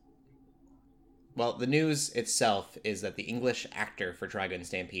is, well, the news itself is that the English actor for Trigun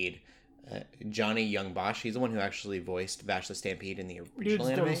Stampede, Johnny Young Bosch, he's the one who actually voiced Vash the Stampede in the original Dude's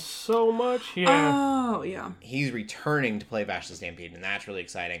anime. done so much. Yeah. Oh yeah. He's returning to play Vash the Stampede, and that's really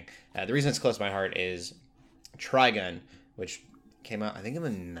exciting. The reason it's close to my heart is Trigun, which came out, I think, in the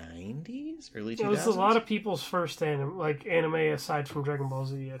 90s, early 2000s. It was a lot of people's first anime aside from Dragon Ball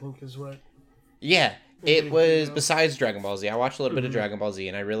Z, I think is what. Yeah, Pretty it was, cool. besides Dragon Ball Z. I watched a little bit of Dragon Ball Z,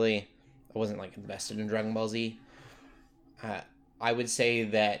 and I wasn't, like, invested in Dragon Ball Z. I would say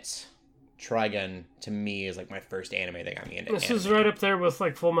that Trigun, to me, is, like, my first anime that got me into This anime. is right up there with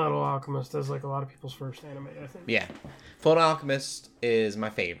like Full Metal Alchemist as like a lot of people's first anime, I think. Yeah. Full Metal Alchemist is my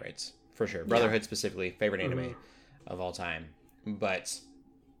favorite, for sure. Brotherhood, specifically, favorite anime of all time. But,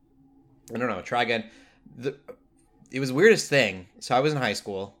 I don't know, Trigun, it was the weirdest thing. So I was in high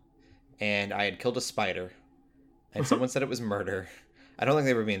school, and I had killed a spider, and someone said it was murder. I don't think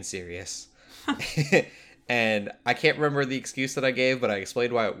they were being serious. And I can't remember the excuse that I gave, but I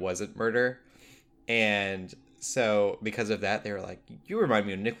explained why it wasn't murder. And so, because of that, they were like, you remind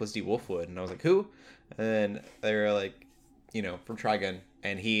me of Nicholas D. Wolfwood. And I was like, who? And they were like, from Trigun.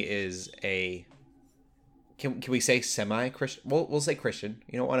 And he is a... Can we say semi-Christian? We'll say Christian.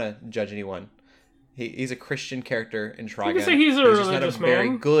 You don't want to judge anyone. He's a Christian character in Trigun. You can say he's a just not a religious very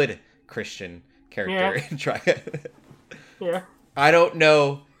man. good Christian character in Trigun. Yeah. I don't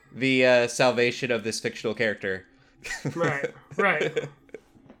know the salvation of this fictional character. Right. Right.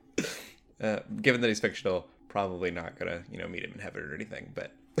 Given that he's fictional, probably not gonna, meet him in heaven or anything.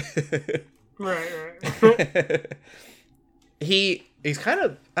 But Right. he's kind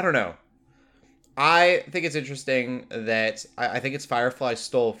of, I don't know. I think it's interesting that I think it's Firefly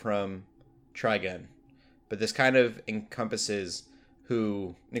stole from Trigun, but this kind of encompasses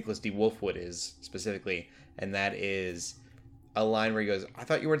who Nicholas D. Wolfwood is specifically, and that is a line where he goes, I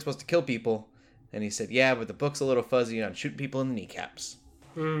thought you weren't supposed to kill people. And he said, yeah, but the book's a little fuzzy and I'm shooting people in the kneecaps.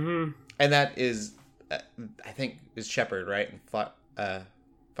 Mm-hmm. And that is, I think, is Shepard, right? And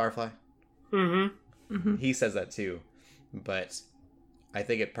Firefly? Mm-hmm. He says that too. But I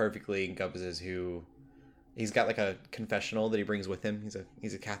think it perfectly encompasses who... He's got like a confessional that he brings with him.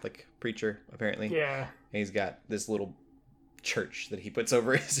 He's a Catholic preacher, apparently. Yeah. And he's got this little church that he puts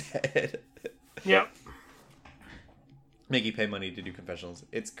over his head. Yep. Make you pay money to do confessionals.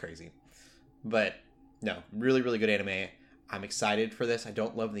 It's crazy. But no, really, really good anime. I'm excited for this. I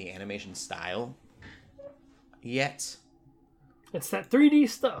don't love the animation style yet. It's that 3D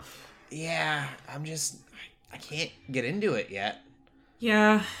stuff. Yeah, I can't get into it yet.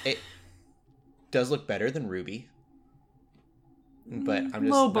 Yeah. It does look better than Ruby. But I'm just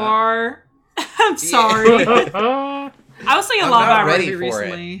Low not- bar. I'm sorry. I was thinking a I'm lot not about ready Ruby for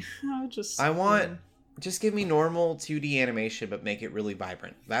it. recently. I want... Just give me normal 2D animation, but make it really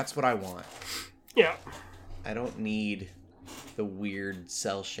vibrant. That's what I want. Yeah. I don't need the weird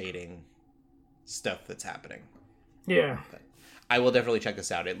cell shading stuff that's happening. Yeah. But I will definitely check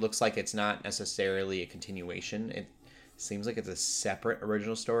this out. It looks like it's not necessarily a continuation. It seems like it's a separate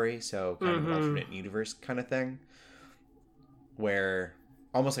original story, so kind of an alternate universe kind of thing. Where,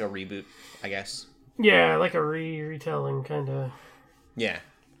 almost like a reboot, I guess. Yeah, like a retelling, kind of. Yeah.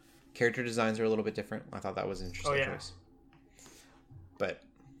 Character designs are a little bit different. I thought that was an interesting yeah. choice. But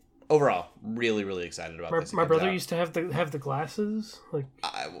overall, really, really excited about this. It My comes brother out. used to have the glasses. Like,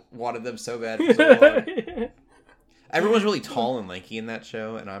 I wanted them so bad for so long. Everyone's really tall and lanky in that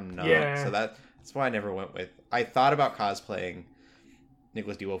show, and I'm not. Yeah. So that's why I never went with. I thought about cosplaying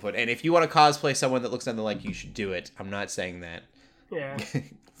Nicholas D. Wolfwood, and if you want to cosplay someone that looks nothing like you, should do it. I'm not saying that. yeah.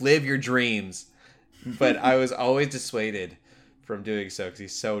 Live your dreams. But I was always dissuaded from doing so because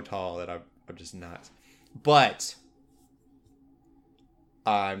he's so tall that I'm just not. But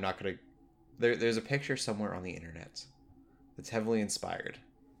I'm not gonna. There's a picture somewhere on the internet that's heavily inspired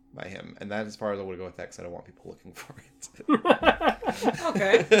by him, and that's as far as I want to go with that because I don't want people looking for it.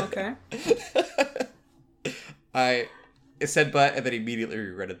 Okay. It said but, and then immediately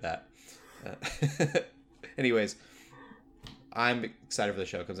regretted that. Anyways, I'm excited for the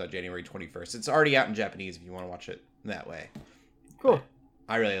show. It comes out January 21st. It's already out in Japanese if you want to watch it that way. Cool.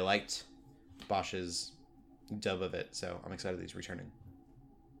 I really liked Bosch's dub of it, so I'm excited that he's returning.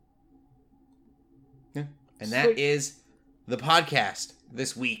 Yeah. And that Sweet. is the podcast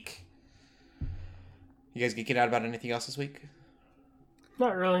this week. You guys geeking out about anything else this week?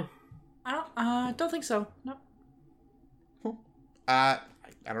 Not really. I don't think so. No. I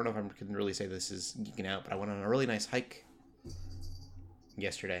don't know if I can really say this is geeking out, but I went on a really nice hike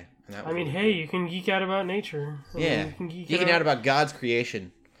yesterday. And that was I mean, really hey, you can geek out about nature. I mean, Yeah, you can geek geeking out about God's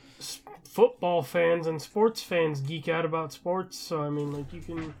creation. Football fans and sports fans geek out about sports. So I mean, like, you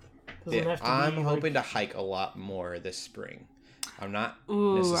can. Doesn't Yeah, have to I'm be, hoping like, to hike a lot more this spring. I'm not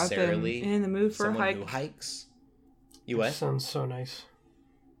Ooh, I've been necessarily in the mood for a someone hike. who hikes. You what? Sounds so nice.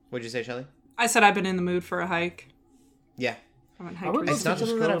 What'd you say, Shelly? I said I've been in the mood for a hike. Yeah, I haven't I hiked would love it's to not recently. just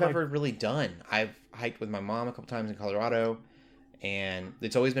something that go, I've like- ever really done. I've hiked with my mom a couple times in Colorado, and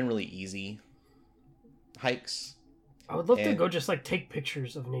it's always been really easy hikes. I would love to And- go just like take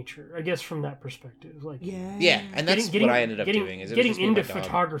pictures of nature. I guess from that perspective, like Yeah, and that's what I ended up doing. Is it was getting just me and into my dog.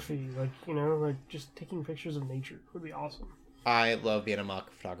 photography, like, you know, like just taking pictures of nature would be awesome. I love being a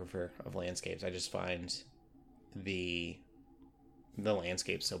mock photographer of landscapes. I just find the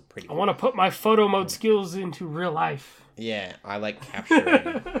landscape so pretty. I want to put my photo mode skills into real life. Yeah, I like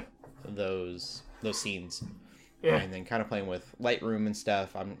capturing those scenes. Yeah. And then kind of playing with Lightroom and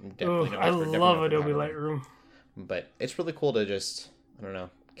stuff. I'm Ooh, definitely I love Adobe Lightroom. But it's really cool to just, I don't know,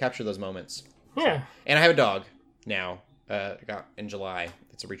 capture those moments. Yeah. And I have a dog now. I got in July.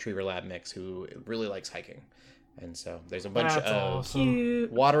 It's a Retriever Lab mix who really likes hiking. And so there's a bunch That's of awesome.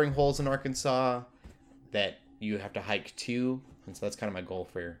 Cute. watering holes in Arkansas that you have to hike to. And so that's kind of my goal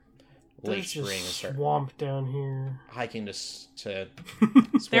for late There's spring and just start swamp down here. hiking to There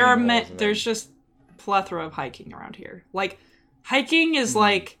swimming are holes and there's then- just plethora of hiking around here. Like, hiking Mm-hmm. is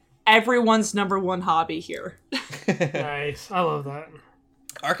like everyone's number one hobby here. Nice. I love that.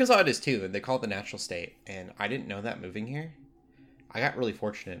 Arkansas it is too, and they call it the natural state. And I didn't know that moving here. I got really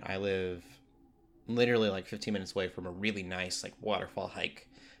fortunate. I live literally like 15 minutes away from a really nice like waterfall hike,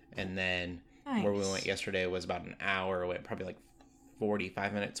 and then where we Nice. went yesterday was about an hour away, probably like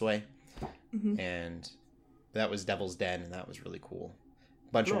 45 minutes away, Mhm. and that was Devil's Den, and that was really cool.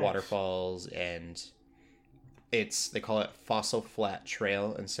 Bunch of Nice. waterfalls, and they call it Fossil Flat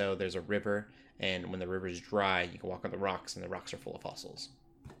Trail, and so there's a river, and when the river's dry, you can walk on the rocks, and the rocks are full of fossils.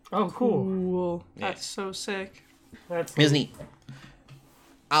 Oh, cool. Cool. Yeah. That's so sick. That's It's neat.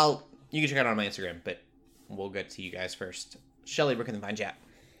 You can check it out on my Instagram, but we'll get to you guys first. Shelly, where can they find you at?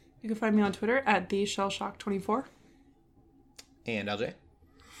 You can find me on Twitter at theshellshock24. And LJ?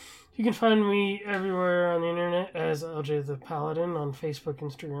 You can find me everywhere on the internet as LJ the Paladin on Facebook,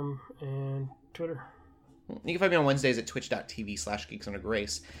 Instagram, and Twitter. You can find me on Wednesdays at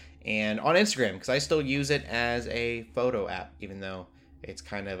twitch.tv/geeksundergrace, and on Instagram, because I still use it as a photo app, even though it's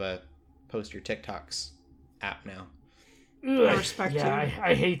kind of a post your TikToks app now. Ugh, respect yeah, you.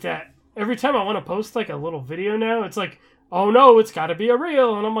 I hate that. Every time I want to post like a little video now, it's like, oh no, it's got to be a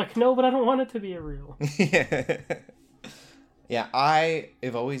reel, and I'm like, no, but I don't want it to be a reel. Yeah, I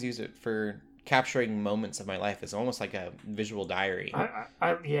have always used it for capturing moments of my life. It's almost like a visual diary. I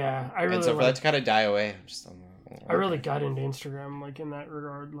really And so for that to kind of die away, I really got into Instagram like in that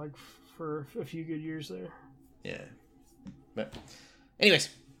regard, like for a few good years there. Yeah. But anyways,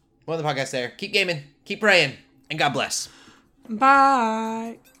 one of the podcasts there. Keep gaming, keep praying, and God bless.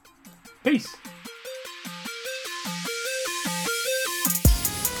 Bye. Peace.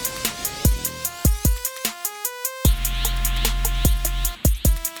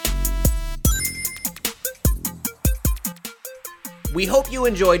 We hope you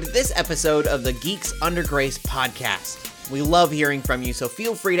enjoyed this episode of the Geeks Under Grace podcast. We love hearing from you, so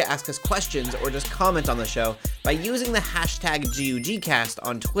feel free to ask us questions or just comment on the show by using the hashtag GUGcast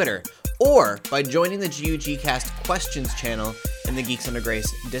on Twitter, or by joining the GUGcast questions channel in the Geeks Under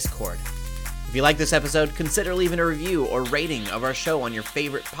Grace Discord. If you like this episode, consider leaving a review or rating of our show on your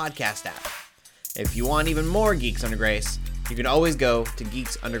favorite podcast app. If you want even more Geeks Under Grace, you can always go to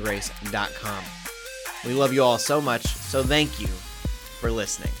geeksundergrace.com. We love you all so much, so thank you for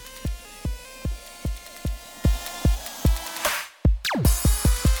listening.